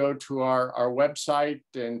maybe to go to our website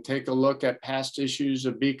and take a look at past issues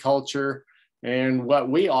of Bee Culture and what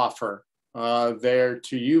we offer there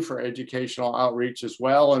to you for educational outreach as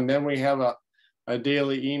well. And then we have a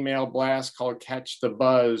daily email blast called Catch the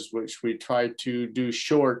Buzz, which we try to do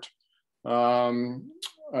short,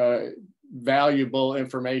 valuable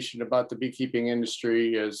information about the beekeeping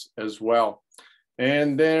industry as well.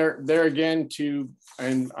 And there again,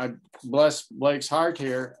 and I bless Blake's heart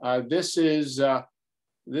here. This is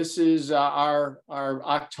our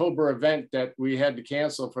October event that we had to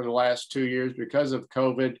cancel for the last 2 years because of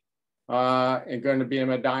COVID. And going to be in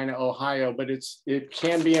Medina, Ohio, but it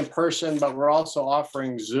can be in person, but we're also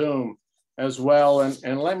offering Zoom as well.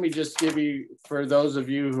 And let me just give you, for those of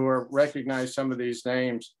you who recognize some of these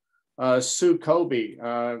names, Sue Kobe,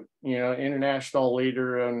 you know, international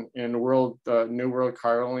leader in the world, New World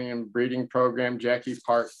Carolian breeding program, Jackie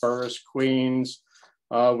Park, Burris, Queens.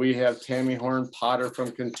 We have Tammy Horn Potter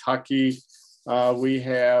from Kentucky. We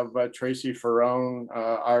have Tracy Ferrone,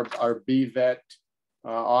 our bee vet,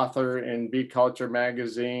 author in Bee Culture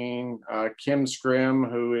magazine, Kim Scrim,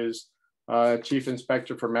 who is chief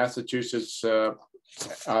inspector for Massachusetts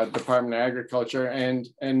Department of Agriculture, and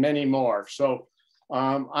many more. So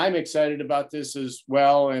I'm excited about this as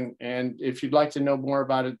well. And if you'd like to know more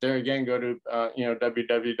about it, there again, go to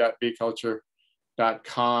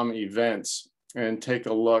www.beeculture.com events and take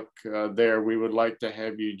a look there. We would like to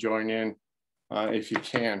have you join in if you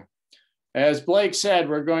can. As Blake said,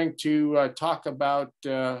 we're going to talk about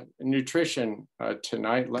nutrition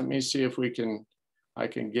tonight. Let me see if I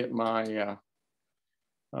can get my,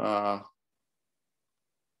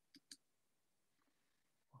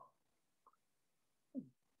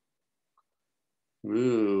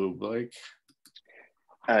 ooh, Blake.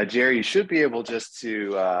 Jerry, you should be able just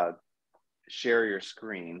to share your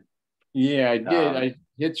screen. Yeah, I did. I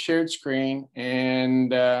hit shared screen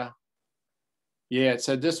and yeah, it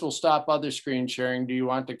said this will stop other screen sharing. Do you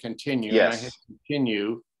want to continue? Yes. And I hit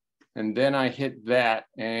continue, and then I hit that,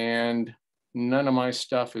 and none of my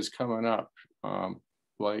stuff is coming up.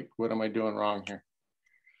 Like, what am I doing wrong here?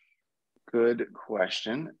 Good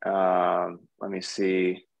question. Let me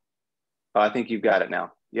see. Oh, I think you've got it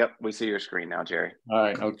now. Yep, we see your screen now, Jerry. All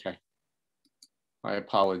right, okay. I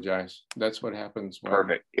apologize. That's what happens.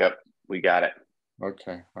 Perfect. Yep, we got it.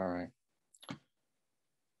 Okay, all right.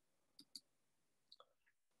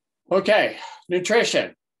 Okay,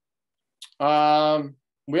 nutrition. We all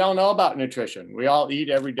know about nutrition. We all eat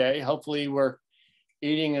every day. Hopefully we're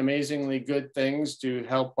eating amazingly good things to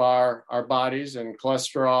help our bodies, and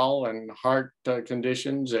cholesterol and heart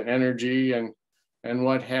conditions and energy and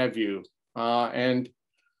what have you. And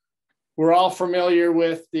we're all familiar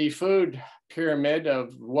with the food pyramid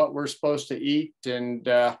of what we're supposed to eat and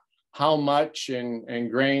how much,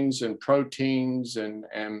 and grains and proteins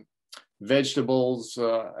and vegetables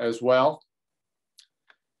as well.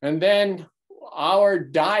 And then our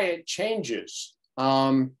diet changes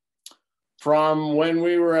from when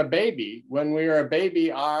we were a baby. When we were a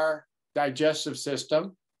baby, our digestive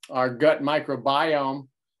system, our gut microbiome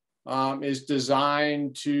is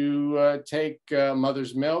designed to take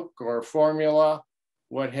mother's milk or formula,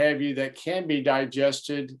 what have you, that can be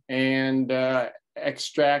digested and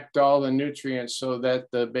extract all the nutrients so that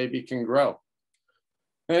the baby can grow.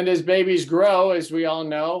 And as babies grow, as we all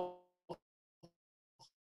know,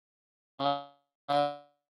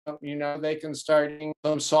 you know, they can start eating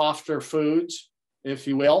some softer foods, if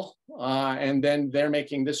you will, and then they're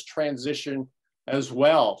making this transition as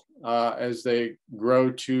well as they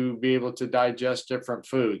grow to be able to digest different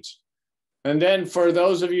foods. And then for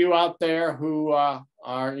those of you out there who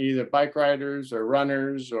are either bike riders or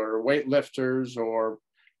runners or weightlifters or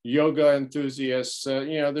yoga enthusiasts,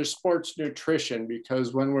 you know, there's sports nutrition,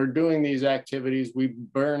 because when we're doing these activities, we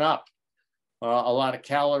burn up a lot of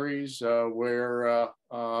calories. We're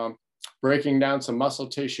breaking down some muscle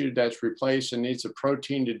tissue that's replaced and needs a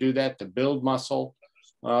protein to do that, to build muscle.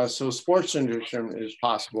 So sports nutrition is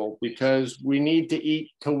possible because we need to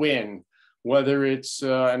eat to win, whether it's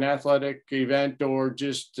an athletic event or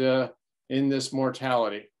just in this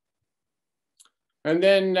mortality. And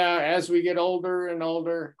then as we get older and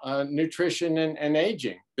older, nutrition and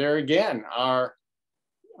aging, there again,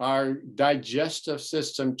 our digestive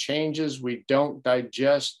system changes. We don't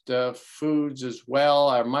digest foods as well.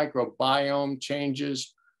 Our microbiome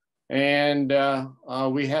changes, and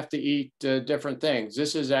we have to eat different things.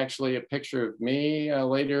 This is actually a picture of me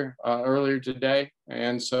earlier today.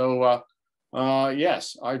 And so,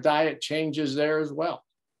 yes, our diet changes there as well.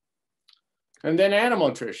 And then animal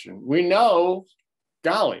nutrition. We know,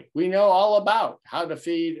 golly, we know all about how to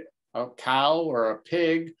feed a cow or a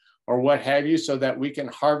pig or what have you, so that we can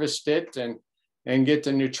harvest it and get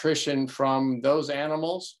the nutrition from those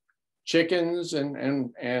animals, chickens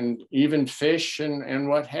and even fish and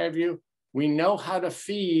what have you. We know how to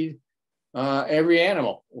feed every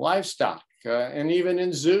animal, livestock, and even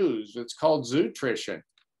in zoos, it's called zootrition.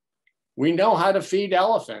 We know how to feed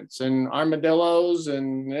elephants and armadillos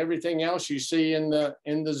and everything else you see in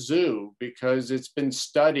the zoo, because it's been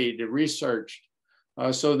studied and researched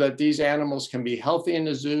so that these animals can be healthy in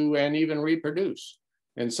the zoo and even reproduce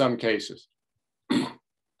in some cases.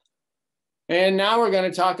 And now we're going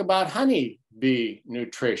to talk about honeybee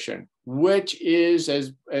nutrition, which is,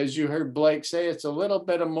 as you heard Blake say, it's a little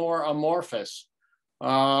bit more amorphous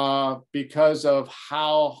because of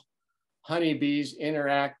how honeybees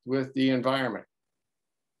interact with the environment.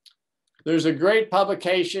 There's a great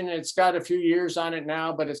publication, it's got a few years on it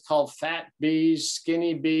now, but it's called Fat Bees,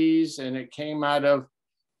 Skinny Bees, and it came out of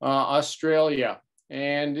Australia.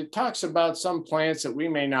 And it talks about some plants that we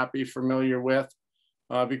may not be familiar with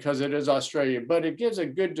because it is Australia, but it gives a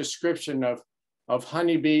good description of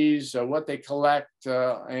honeybees, what they collect,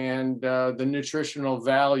 and the nutritional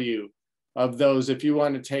value of those, if you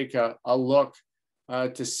want to take a look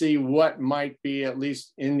to see what might be, at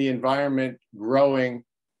least in the environment, growing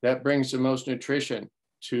that brings the most nutrition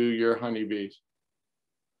to your honeybees.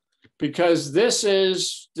 Because this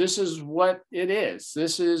is what it is.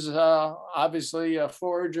 This is obviously a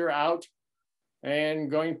forager out and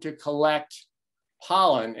going to collect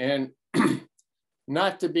pollen. And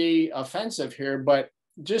not to be offensive here, but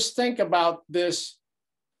just think about this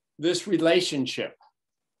relationship.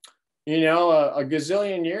 You know, a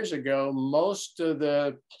gazillion years ago, most of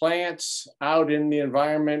the plants out in the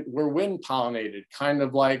environment were wind pollinated, kind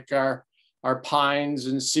of like our pines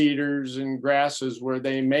and cedars and grasses, where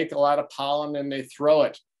they make a lot of pollen and they throw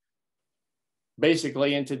it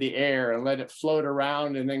basically into the air and let it float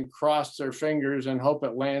around and then cross their fingers and hope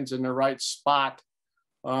it lands in the right spot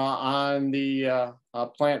on the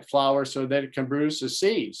plant flower so that it can produce a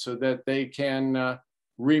seed so that they can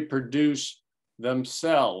reproduce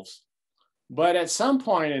themselves. But at some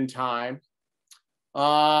point in time,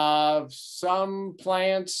 some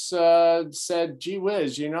plants said, gee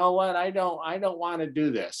whiz, you know what? I don't want to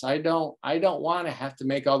do this. I don't want to have to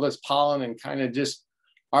make all this pollen and kind of just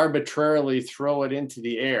arbitrarily throw it into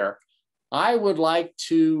the air. I would like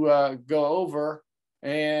to go over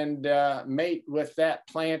and mate with that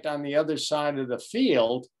plant on the other side of the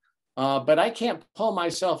field, but I can't pull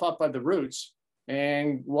myself up by the roots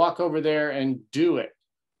and walk over there and do it.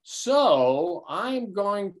 So I'm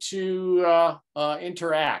going to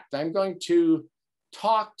interact. I'm going to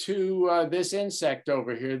talk to this insect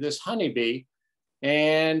over here, this honeybee,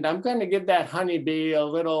 And I'm going to give that honeybee a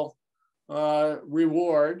little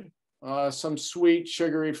reward, some sweet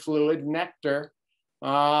sugary fluid, nectar,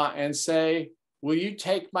 and say, will you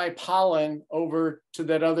take my pollen over to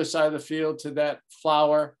that other side of the field, to that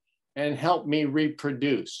flower, and help me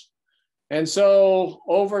reproduce? And so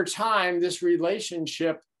over time, this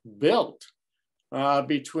relationship built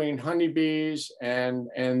between honeybees and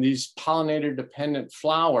these pollinator-dependent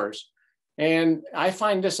flowers. And I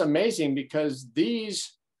find this amazing because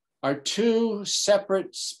these are two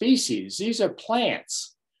separate species. These are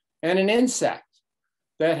plants and an insect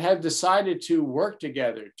that have decided to work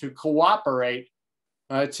together, to cooperate,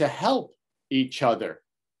 to help each other.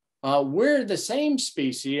 We're the same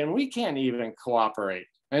species and we can't even cooperate.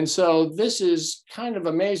 And so this is kind of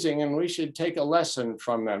amazing, and we should take a lesson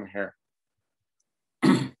from them here.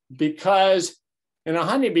 Because in a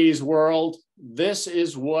honeybee's world, this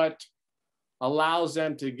is what allows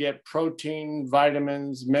them to get protein,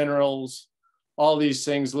 vitamins, minerals, all these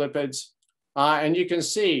things, lipids. And you can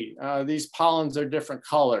see these pollens are different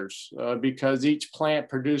colors because each plant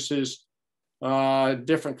produces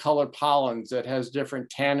different colored pollens that has different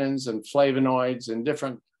tannins and flavonoids and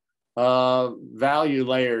different value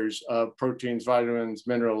layers of proteins, vitamins,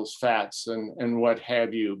 minerals, fats, and what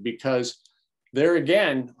have you. Because there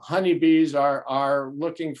again, honeybees are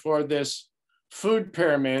looking for this food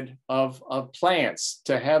pyramid of plants,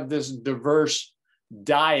 to have this diverse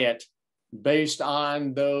diet based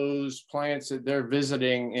on those plants that they're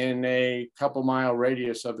visiting in a couple mile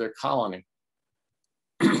radius of their colony.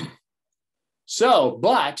 So,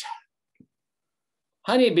 but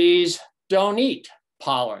honeybees don't eat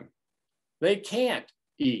pollen. They can't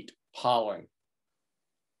eat pollen.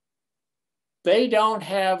 They don't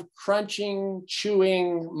have crunching,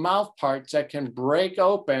 chewing mouth parts that can break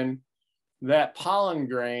open that pollen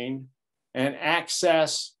grain and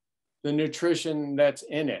access the nutrition that's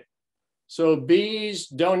in it. So bees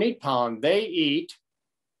don't eat pollen. They eat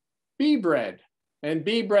bee bread. And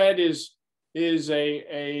bee bread is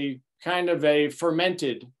a kind of a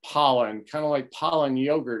fermented pollen, kind of like pollen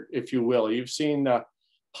yogurt, if you will. You've seen the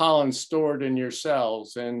pollen stored in your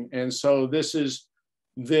cells. And so this is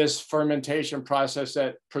this fermentation process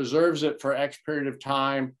that preserves it for X period of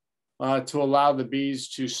time to allow the bees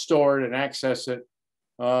to store it and access it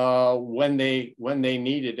when they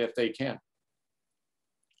need it, if they can.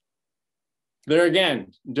 There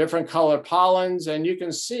again, different color pollens, and you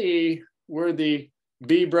can see where the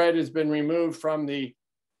bee bread has been removed from the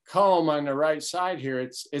comb on the right side here.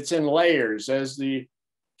 It's in layers. As the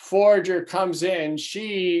forager comes in,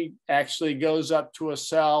 she actually goes up to a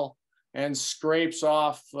cell and scrapes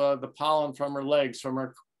off the pollen from her legs, from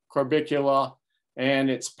her corbicula, and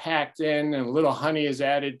it's packed in, and a little honey is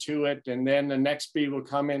added to it, and then the next bee will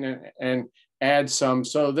come in and add some.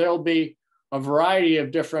 So there'll be a variety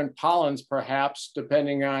of different pollens, perhaps,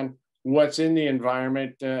 depending on what's in the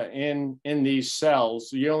environment in these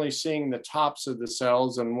cells. You're only seeing the tops of the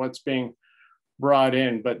cells and what's being brought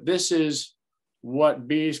in, but this is what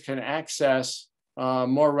bees can access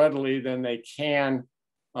more readily than they can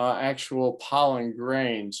actual pollen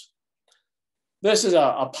grains. This is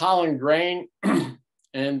a pollen grain,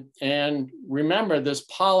 and remember, this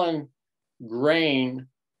pollen grain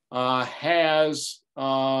has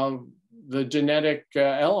the genetic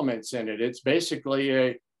elements in it. It's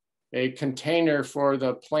basically a container for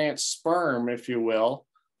the plant's sperm, if you will,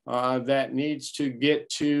 that needs to get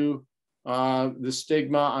to the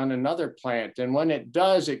stigma on another plant. And when it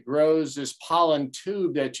does, it grows this pollen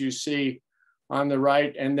tube that you see on the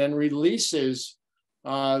right, and then releases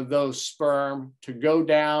those sperm to go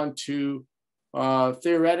down to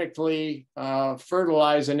theoretically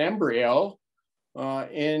fertilize an embryo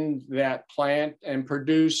in that plant and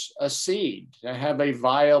produce a seed, to have a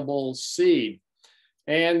viable seed.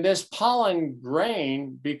 And this pollen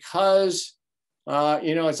grain, because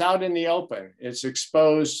it's out in the open, it's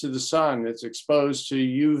exposed to the sun, it's exposed to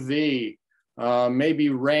UV, maybe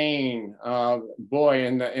rain. Boy,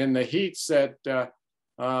 in the heats that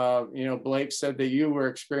Blake said that you were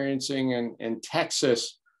experiencing in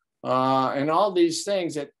Texas, and all these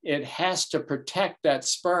things, it has to protect that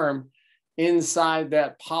sperm inside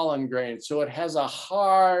that pollen grain. So it has a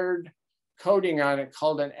hard coating on it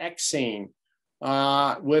called an exene,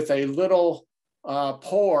 with a little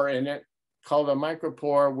pore in it called a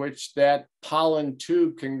micropore, which that pollen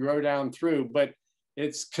tube can grow down through, but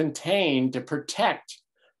it's contained to protect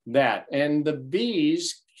that. And the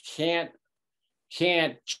bees can't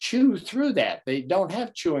chew through that. They don't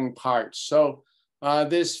have chewing parts. So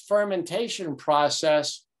this fermentation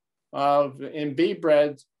process in bee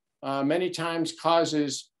bread many times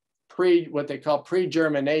causes what they call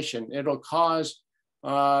pre-germination. It'll cause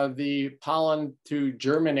the pollen to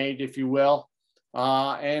germinate, if you will,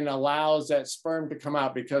 and allows that sperm to come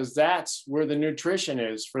out, because that's where the nutrition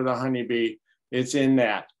is for the honeybee. It's in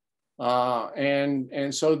that.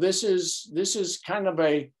 And so this is kind of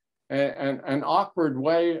an awkward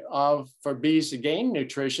way for bees to gain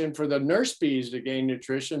nutrition, for the nurse bees to gain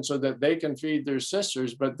nutrition so that they can feed their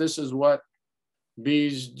sisters, but this is what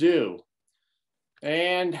bees do.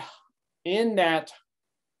 And in that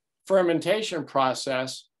fermentation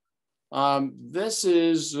process, this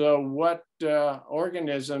is what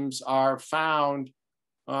organisms are found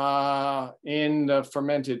in the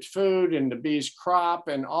fermented food, in the bee's crop,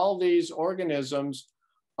 and all these organisms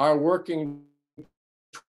are working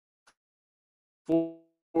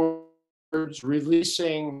towards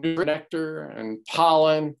releasing nectar and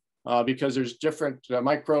pollen, because there's different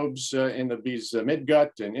microbes in the bee's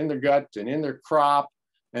midgut and in their gut and in their crop.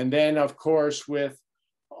 And then, of course, with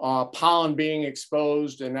pollen being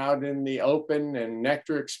exposed and out in the open and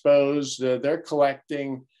nectar exposed, they're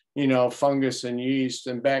collecting, you know, fungus and yeast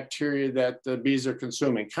and bacteria that the bees are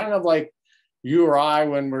consuming. Kind of like you or I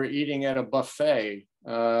when we're eating at a buffet,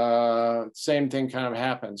 same thing kind of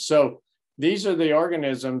happens. So these are the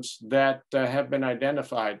organisms that have been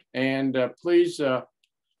identified, and please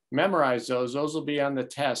memorize those. Those will be on the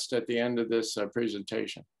test at the end of this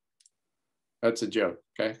presentation. That's a joke,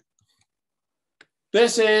 okay?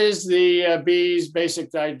 This is the bee's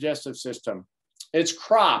basic digestive system. It's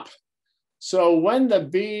crop. So when the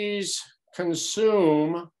bees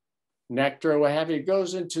consume nectar or what have you, it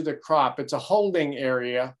goes into the crop. It's a holding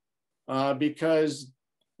area because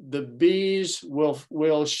the bees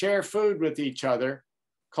will share food with each other,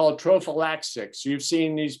 called trophallaxics. You've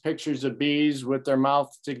seen these pictures of bees with their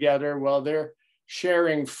mouths together. Well, they're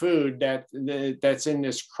sharing food that's in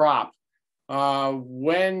this crop.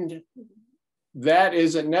 When that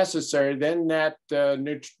isn't necessary, then that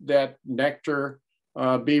nectar,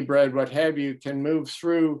 bee bread, what have you, can move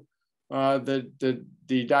through the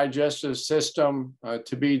digestive system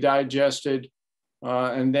to be digested,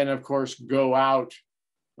 and then of course go out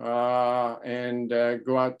and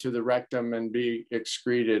go out to the rectum and be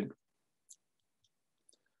excreted.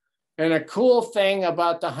 And a cool thing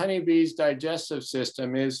about the honeybee's digestive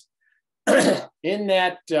system is in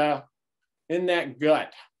that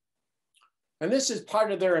gut, and this is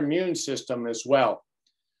part of their immune system as well.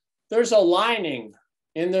 There's a lining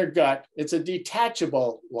in their gut. It's a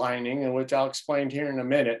detachable lining, and which I'll explain here in a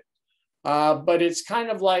minute. But it's kind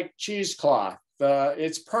of like cheesecloth.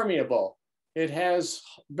 It's permeable. It has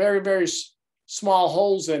very, very small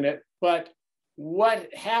holes in it. But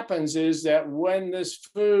what happens is that when this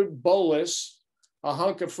food bolus, a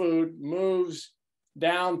hunk of food, moves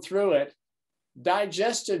down through it,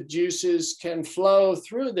 digestive juices can flow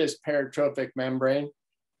through this peristrophic membrane,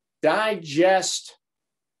 digest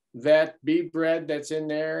that bee bread that's in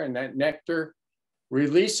there and that nectar,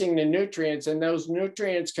 releasing the nutrients, and those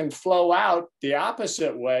nutrients can flow out the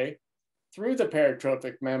opposite way through the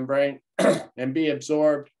peristrophic membrane and be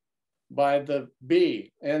absorbed by the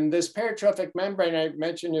bee. And this peristrophic membrane I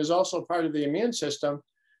mentioned is also part of the immune system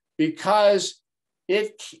because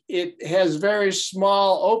it has very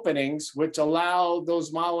small openings which allow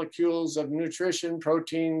those molecules of nutrition,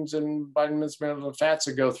 proteins, and vitamins, minerals, and fats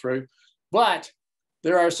to go through. But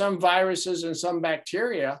there are some viruses and some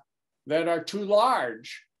bacteria that are too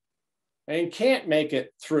large and can't make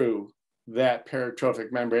it through that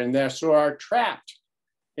peristrophic membrane, and so are trapped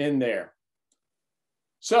in there.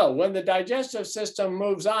 So when the digestive system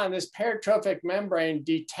moves on, this peristrophic membrane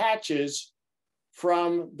detaches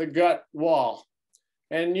from the gut wall.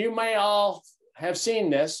 And you may all have seen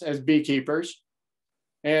this as beekeepers.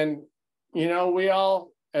 And, you know, we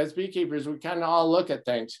all, as beekeepers, we kind of all look at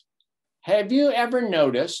things. Have you ever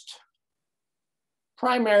noticed,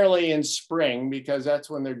 primarily in spring, because that's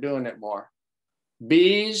when they're doing it more,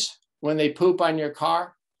 bees, when they poop on your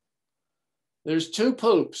car? There's two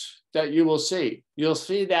poops that you will see. You'll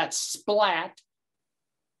see that splat,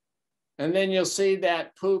 and then you'll see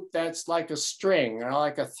that poop that's like a string or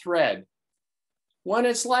like a thread. When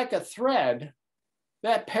it's like a thread,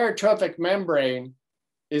 that peristrophic membrane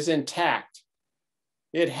is intact.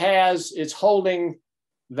 It's holding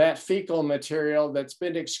that fecal material that's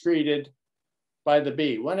been excreted by the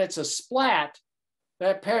bee. When it's a splat,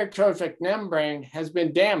 that peristrophic membrane has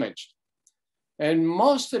been damaged. And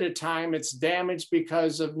most of the time it's damaged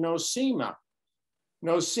because of nosema.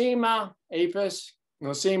 Nosema apis,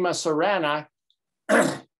 Nosema cerana,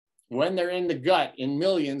 when they're in the gut in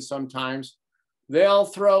millions sometimes, they'll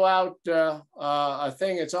throw out a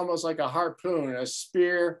thing, it's almost like a harpoon, a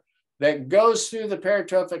spear that goes through the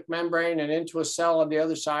peristrophic membrane and into a cell on the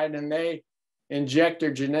other side, and they inject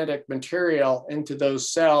their genetic material into those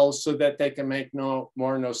cells so that they can make more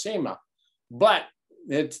nosema. But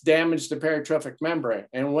it's damaged the peritrophic membrane.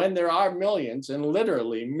 And when there are millions, and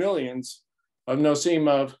literally millions of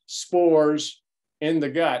nosema spores in the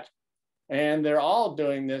gut, and they're all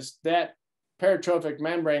doing this, that peritrophic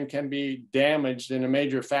membrane can be damaged in a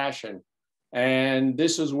major fashion. And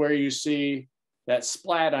this is where you see that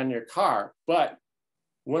splat on your car. But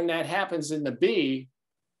when that happens in the bee,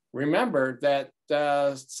 remember that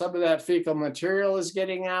some of that fecal material is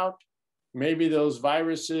getting out. Maybe those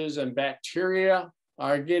viruses and bacteria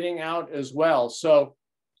are getting out as well. So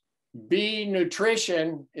bee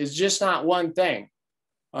nutrition is just not one thing.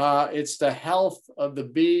 It's the health of the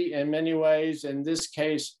bee in many ways. In this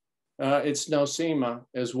case, it's nosema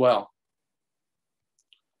as well.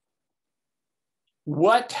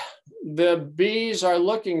 What the bees are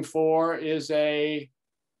looking for is a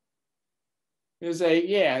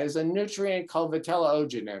nutrient called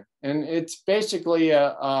vitellogenin, and it's basically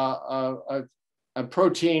a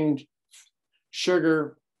protein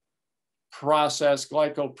sugar process,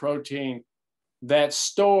 glycoprotein, that's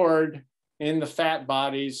stored in the fat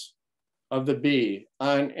bodies of the bee.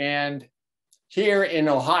 And here in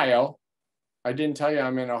Ohio, I didn't tell you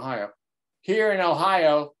I'm in Ohio. Here in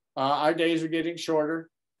Ohio, our days are getting shorter,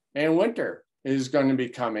 and winter is going to be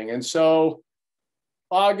coming. And so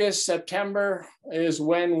August, September is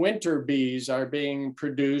when winter bees are being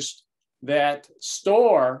produced that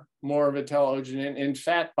store more vitellogenin in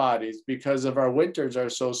fat bodies, because of our winters are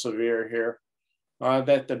so severe here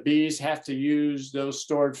that the bees have to use those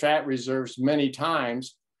stored fat reserves many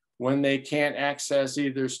times when they can't access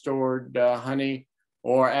either stored honey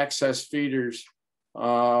or access feeders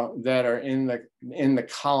that are in the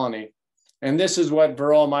colony. And this is what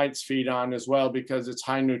Varroa mites feed on as well, because it's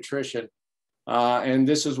high nutrition. And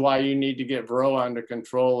this is why you need to get Varroa under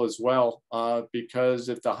control as well, because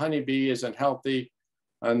if the honeybee isn't healthy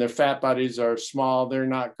and their fat bodies are small, they're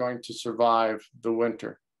not going to survive the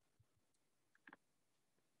winter.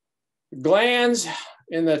 Glands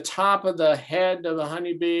in the top of the head of the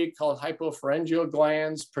honeybee, called hypopharyngeal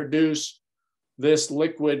glands, produce this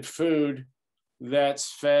liquid food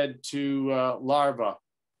that's fed to larvae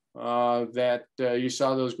that you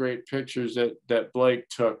saw those great pictures that Blake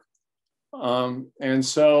took. And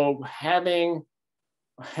so having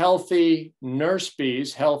healthy nurse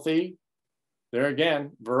bees, healthy, there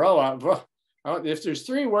again, Varroa. If there's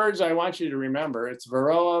three words I want you to remember, it's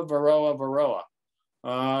Varroa, Varroa,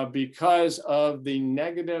 Varroa, because of the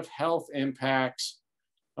negative health impacts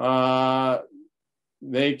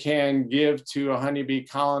they can give to a honeybee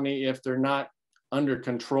colony if they're not under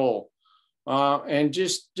control. And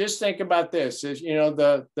just think about this. If, you know,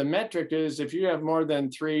 the metric is if you have more than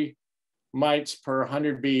 3 mites per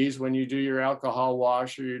 100 bees when you do your alcohol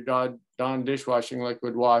wash or your Dawn dishwashing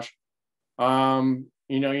liquid wash,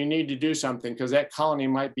 you know, you need to do something, because that colony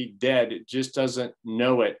might be dead. It just doesn't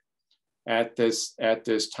know it at this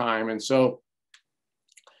time. And so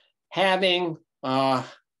having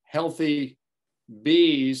healthy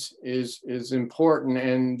bees is important.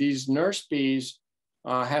 And these nurse bees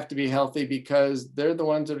have to be healthy because they're the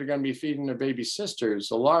ones that are going to be feeding their baby sisters,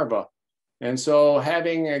 the larvae. And so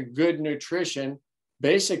having a good nutrition,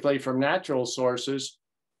 basically from natural sources,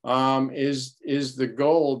 is the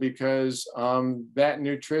goal, because that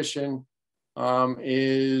nutrition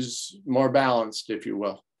is more balanced, if you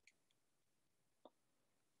will.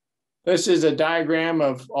 This is a diagram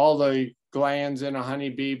of all the glands in a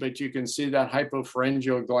honeybee, but you can see that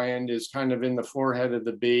hypopharyngeal gland is kind of in the forehead of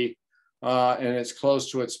the bee, and it's close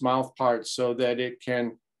to its mouth part so that it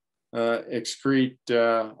can excrete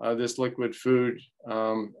this liquid food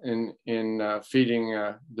in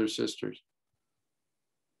feeding their sisters.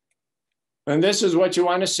 And this is what you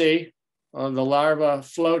want to see, the larva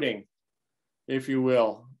floating, if you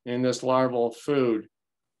will, in this larval food,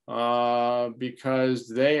 because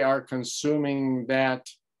they are consuming that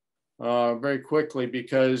very quickly,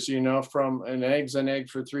 because, you know, from an egg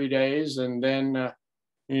for 3 days, and then,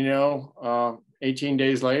 you know, 18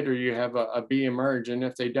 days later, you have a bee emerge. And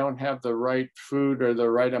if they don't have the right food or the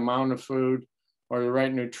right amount of food or the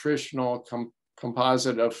right nutritional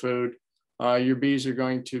composite of food, your bees are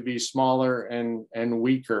going to be smaller and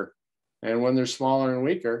weaker. And when they're smaller and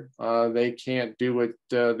weaker, they can't do what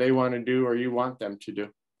they want to do or you want them to do.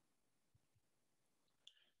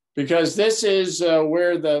 Because this is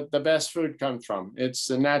where the best food comes from. It's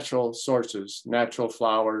the natural sources, natural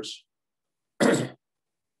flowers.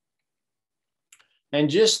 And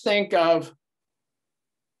just think of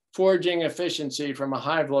foraging efficiency from a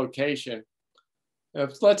hive location.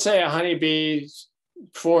 If, let's say, a honeybee's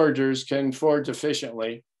foragers can forage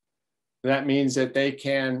efficiently, That means that they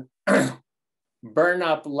can burn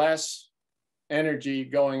up less energy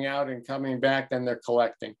going out and coming back than they're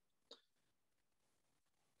collecting.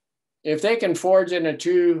 If they can forage in a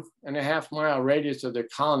 2.5 mile radius of their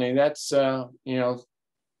colony, that's you know,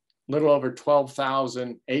 little over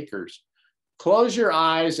 12,000 acres. Close your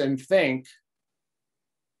eyes and think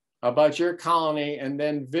about your colony, and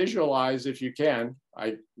then visualize, if you can.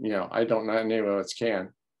 I don't know any of us can.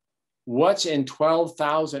 What's in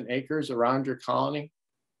 12,000 acres around your colony?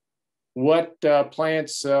 What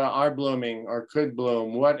plants are blooming or could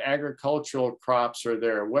bloom? What agricultural crops are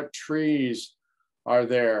there? What trees are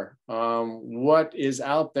there? What is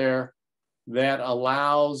out there that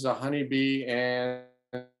allows a honeybee and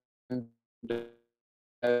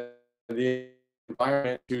the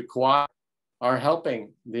environment to cooperate, are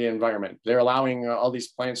helping the environment. They're allowing all these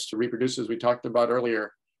plants to reproduce, as we talked about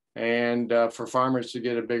earlier, and for farmers to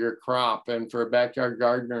get a bigger crop, and for backyard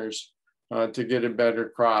gardeners to get a better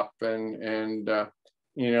crop, and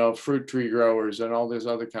you know, fruit tree growers and all this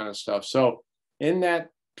other kind of stuff. So in that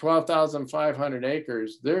 12,500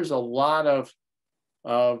 acres, there's a lot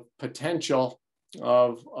of potential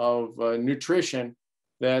of nutrition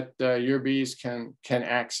that your bees can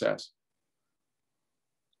access.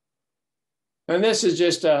 And this is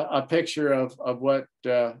just a picture of what,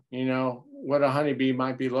 you know, what a honeybee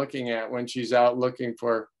might be looking at when she's out looking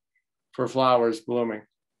for flowers blooming.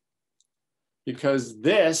 Because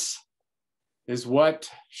this is what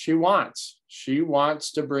she wants. She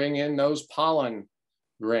wants to bring in those pollen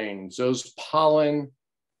grains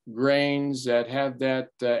that have that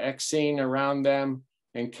exene around them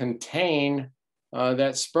and contain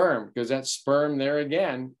that sperm, because that sperm there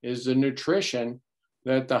again is the nutrition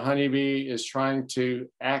that the honeybee is trying to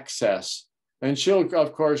access. And she'll,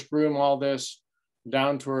 of course, broom all this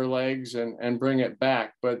down to her legs and bring it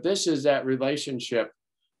back. But this is that relationship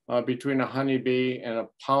between a honeybee and a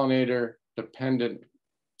pollinator-dependent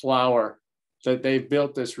flower, that they've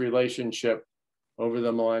built this relationship over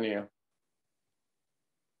the millennia.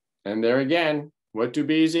 And there again, what do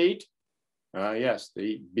bees eat? Yes, they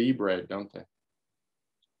eat bee bread, don't they?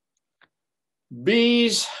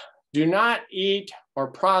 Bees do not eat or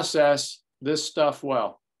process this stuff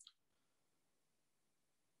well.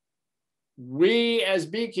 We as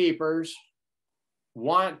beekeepers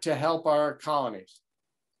want to help our colonies.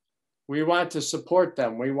 We want to support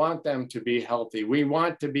them. We want them to be healthy. We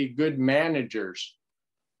want to be good managers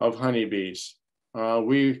of honeybees.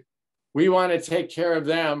 We want to take care of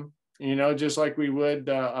them, you know, just like we would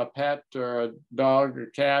a pet or a dog or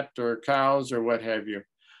cat or cows or what have you.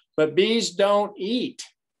 But bees don't eat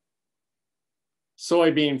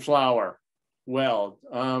soybean flour well.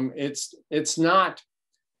 It's not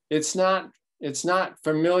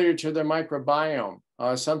familiar to their microbiome.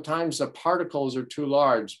 Sometimes the particles are too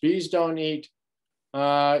large. Bees don't eat, you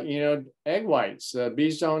know, egg whites.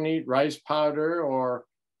 Bees don't eat rice powder or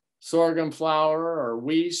sorghum flour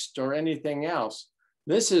or yeast or anything else.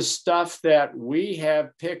 This is stuff that we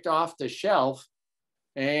have picked off the shelf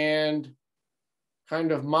and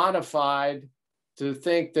kind of modified to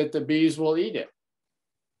think that the bees will eat it.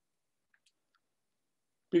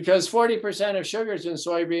 Because 40% of sugars in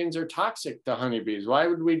soybeans are toxic to honeybees. Why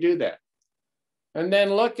would we do that? And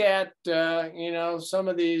then look at, you know, some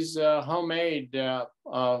of these homemade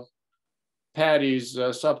patties,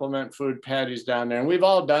 supplement food patties down there. And we've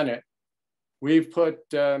all done it. We've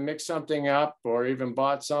mixed something up or even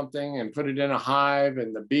bought something and put it in a hive,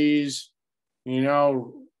 and the bees, you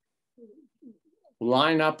know,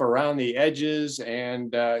 line up around the edges,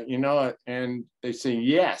 and you know, and they say,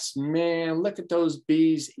 yes, man, look at those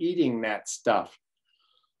bees eating that stuff.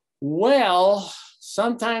 Well,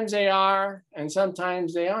 sometimes they are and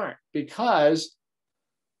sometimes they aren't, because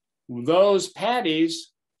those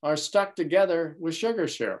patties are stuck together with sugar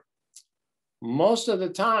syrup. Most of the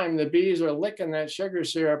time, the bees are licking that sugar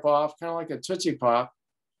syrup off, kind of like a Tootsie Pop,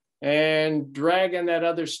 and dragging that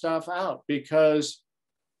other stuff out, because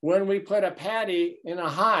when we put a patty in a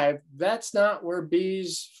hive, that's not where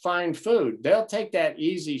bees find food. They'll take that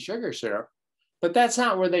easy sugar syrup, but that's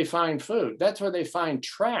not where they find food. That's where they find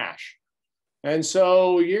trash. And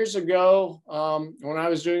so years ago, when I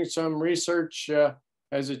was doing some research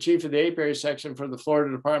as the chief of the apiary section for the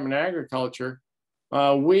Florida Department of Agriculture,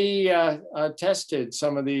 we tested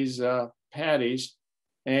some of these patties,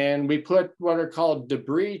 and we put what are called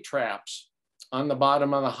debris traps on the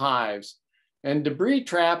bottom of the hives. And debris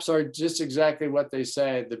traps are just exactly what they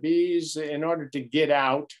say. The bees, in order to get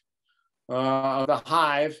out of the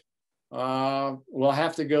hive, will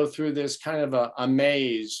have to go through this kind of a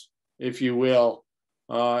maze, if you will,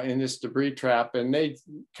 in this debris trap, and they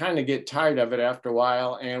kind of get tired of it after a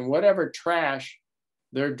while. And whatever trash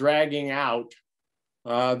they're dragging out,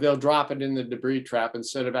 they'll drop it in the debris trap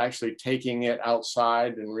instead of actually taking it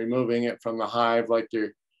outside and removing it from the hive like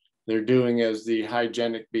they're doing as the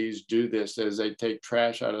hygienic bees do this as they take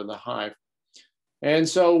trash out of the hive. And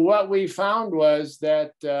so what we found was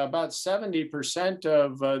that about 70%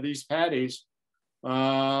 of these patties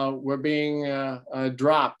were being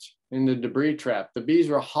dropped in the debris trap. The bees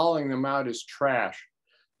were hauling them out as trash.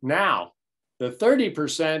 Now, the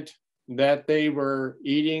 30% that they were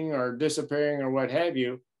eating or disappearing or what have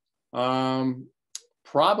you,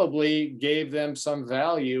 probably gave them some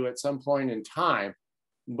value at some point in time,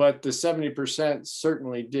 but the 70%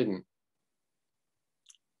 certainly didn't.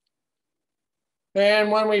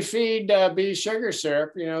 And when we feed bee sugar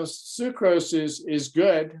syrup, you know, sucrose is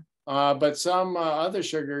good, but some other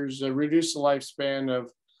sugars reduce the lifespan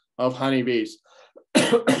of honeybees.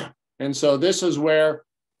 And so this is where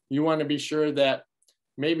you want to be sure that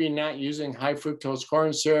maybe not using high fructose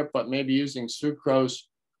corn syrup, but maybe using sucrose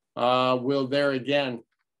will there again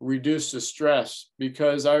reduce the stress,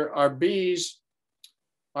 because our bees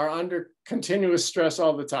are under continuous stress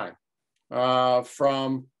all the time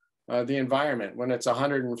from the environment. When it's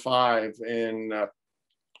 105 in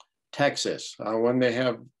Texas, when they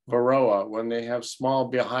have Varroa, when they have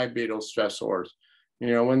small hive beetle stressors, you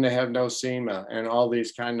know, when they have nosema and all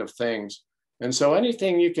these kind of things. And so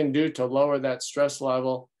anything you can do to lower that stress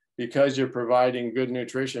level because you're providing good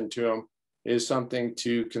nutrition to them is something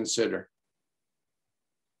to consider.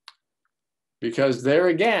 Because there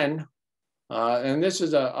again, and this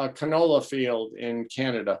is a canola field in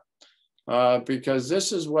Canada, because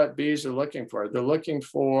this is what bees are looking for. They're looking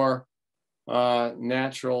for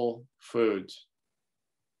natural foods.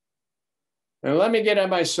 And let me get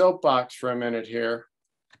on my soapbox for a minute here.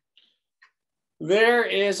 There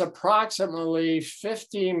is approximately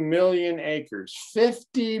 50 million acres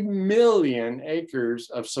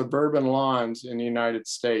of suburban lawns in the United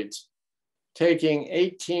States, taking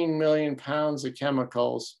 18 million pounds of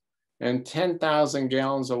chemicals and 10,000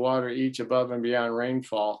 gallons of water each above and beyond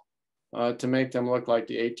rainfall to make them look like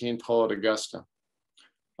the 18th hole at Augusta.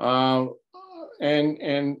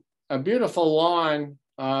 And a beautiful lawn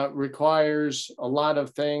requires a lot of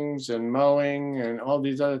things and mowing and all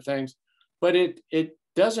these other things, but it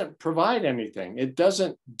doesn't provide anything. It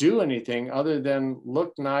doesn't do anything other than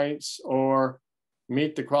look nice or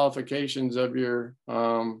meet the qualifications of your,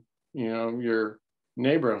 you know, your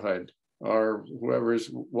neighborhood or whoever's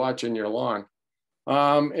watching your lawn.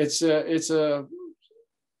 It's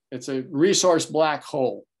a resource black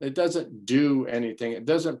hole. It doesn't do anything. It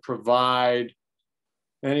doesn't provide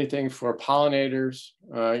anything for pollinators.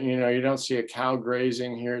 You know, you don't see a cow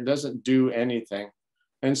grazing here. It doesn't do anything.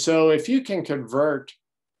 And so if you can convert,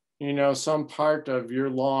 you know, some part of your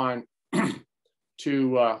lawn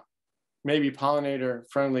to maybe pollinator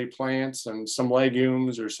friendly plants and some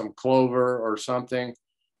legumes or some clover or something,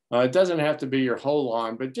 it doesn't have to be your whole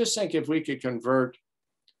lawn, but just think if we could convert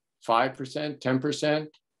 5%, 10%,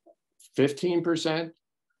 15%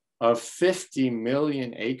 of 50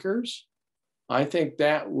 million acres, I think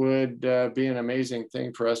that would be an amazing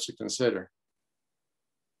thing for us to consider.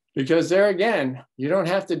 Because there again, you don't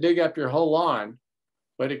have to dig up your whole lawn,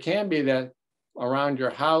 but it can be that around your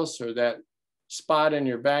house or that spot in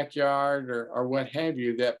your backyard or what have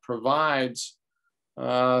you that provides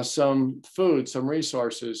some food, some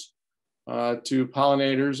resources to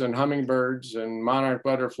pollinators and hummingbirds and monarch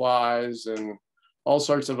butterflies and all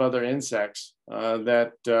sorts of other insects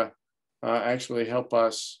that actually help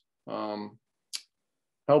us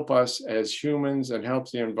as humans and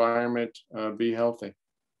help the environment be healthy.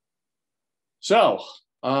 So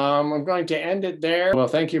I'm going to end it there. Well,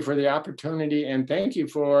 thank you for the opportunity and thank you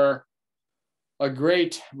for a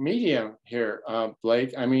great medium here,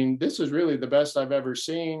 Blake. I mean, this is really the best I've ever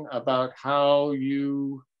seen about how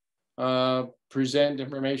you present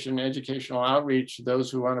information and educational outreach to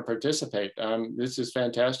those who want to participate. This is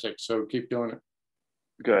fantastic, so keep doing it.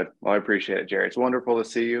 Good. Well, I appreciate it, Jerry. It's wonderful to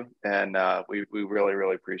see you, and we really,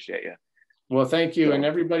 really appreciate you. Well, thank you, and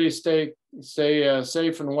everybody stay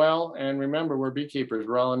safe and well, and remember, we're beekeepers.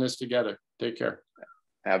 We're all in this together. Take care.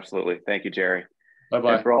 Absolutely. Thank you, Jerry.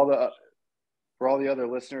 Bye-bye. And for all the other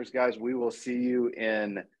listeners, guys, we will see you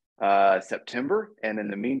in September, and in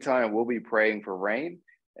the meantime, we'll be praying for rain.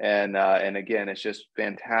 And again, it's just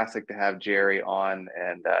fantastic to have Jerry on,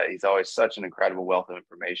 and he's always such an incredible wealth of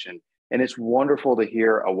information. And it's wonderful to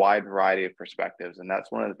hear a wide variety of perspectives. And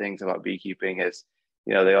that's one of the things about beekeeping is,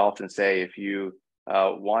 you know, they often say if you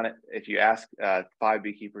if you ask 5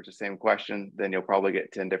 beekeepers the same question, then you'll probably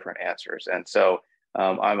get 10 different answers. And so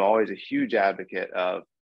I'm always a huge advocate of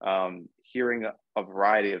hearing a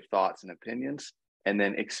variety of thoughts and opinions, and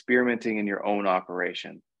then experimenting in your own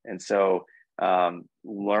operation. And so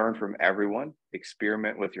learn from everyone,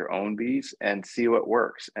 experiment with your own bees, and see what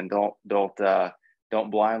works. And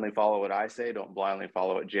don't blindly follow what I say. Don't blindly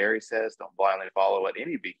follow what Jerry says. Don't blindly follow what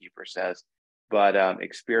any beekeeper says. But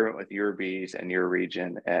experiment with your bees and your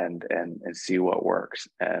region, and see what works.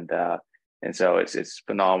 And so it's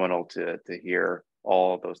phenomenal to hear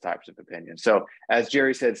all of those types of opinions. So as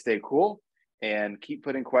Jerry said, stay cool and keep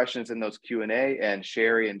putting questions in those Q&A, and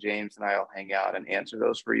Sherry and James and I will hang out and answer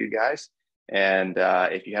those for you guys. And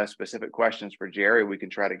if you have specific questions for Jerry, we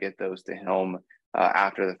can try to get those to him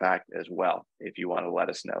after the fact as well, if you want to let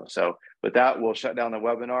us know. So with that, we'll shut down the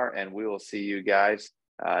webinar, and we will see you guys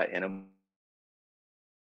in a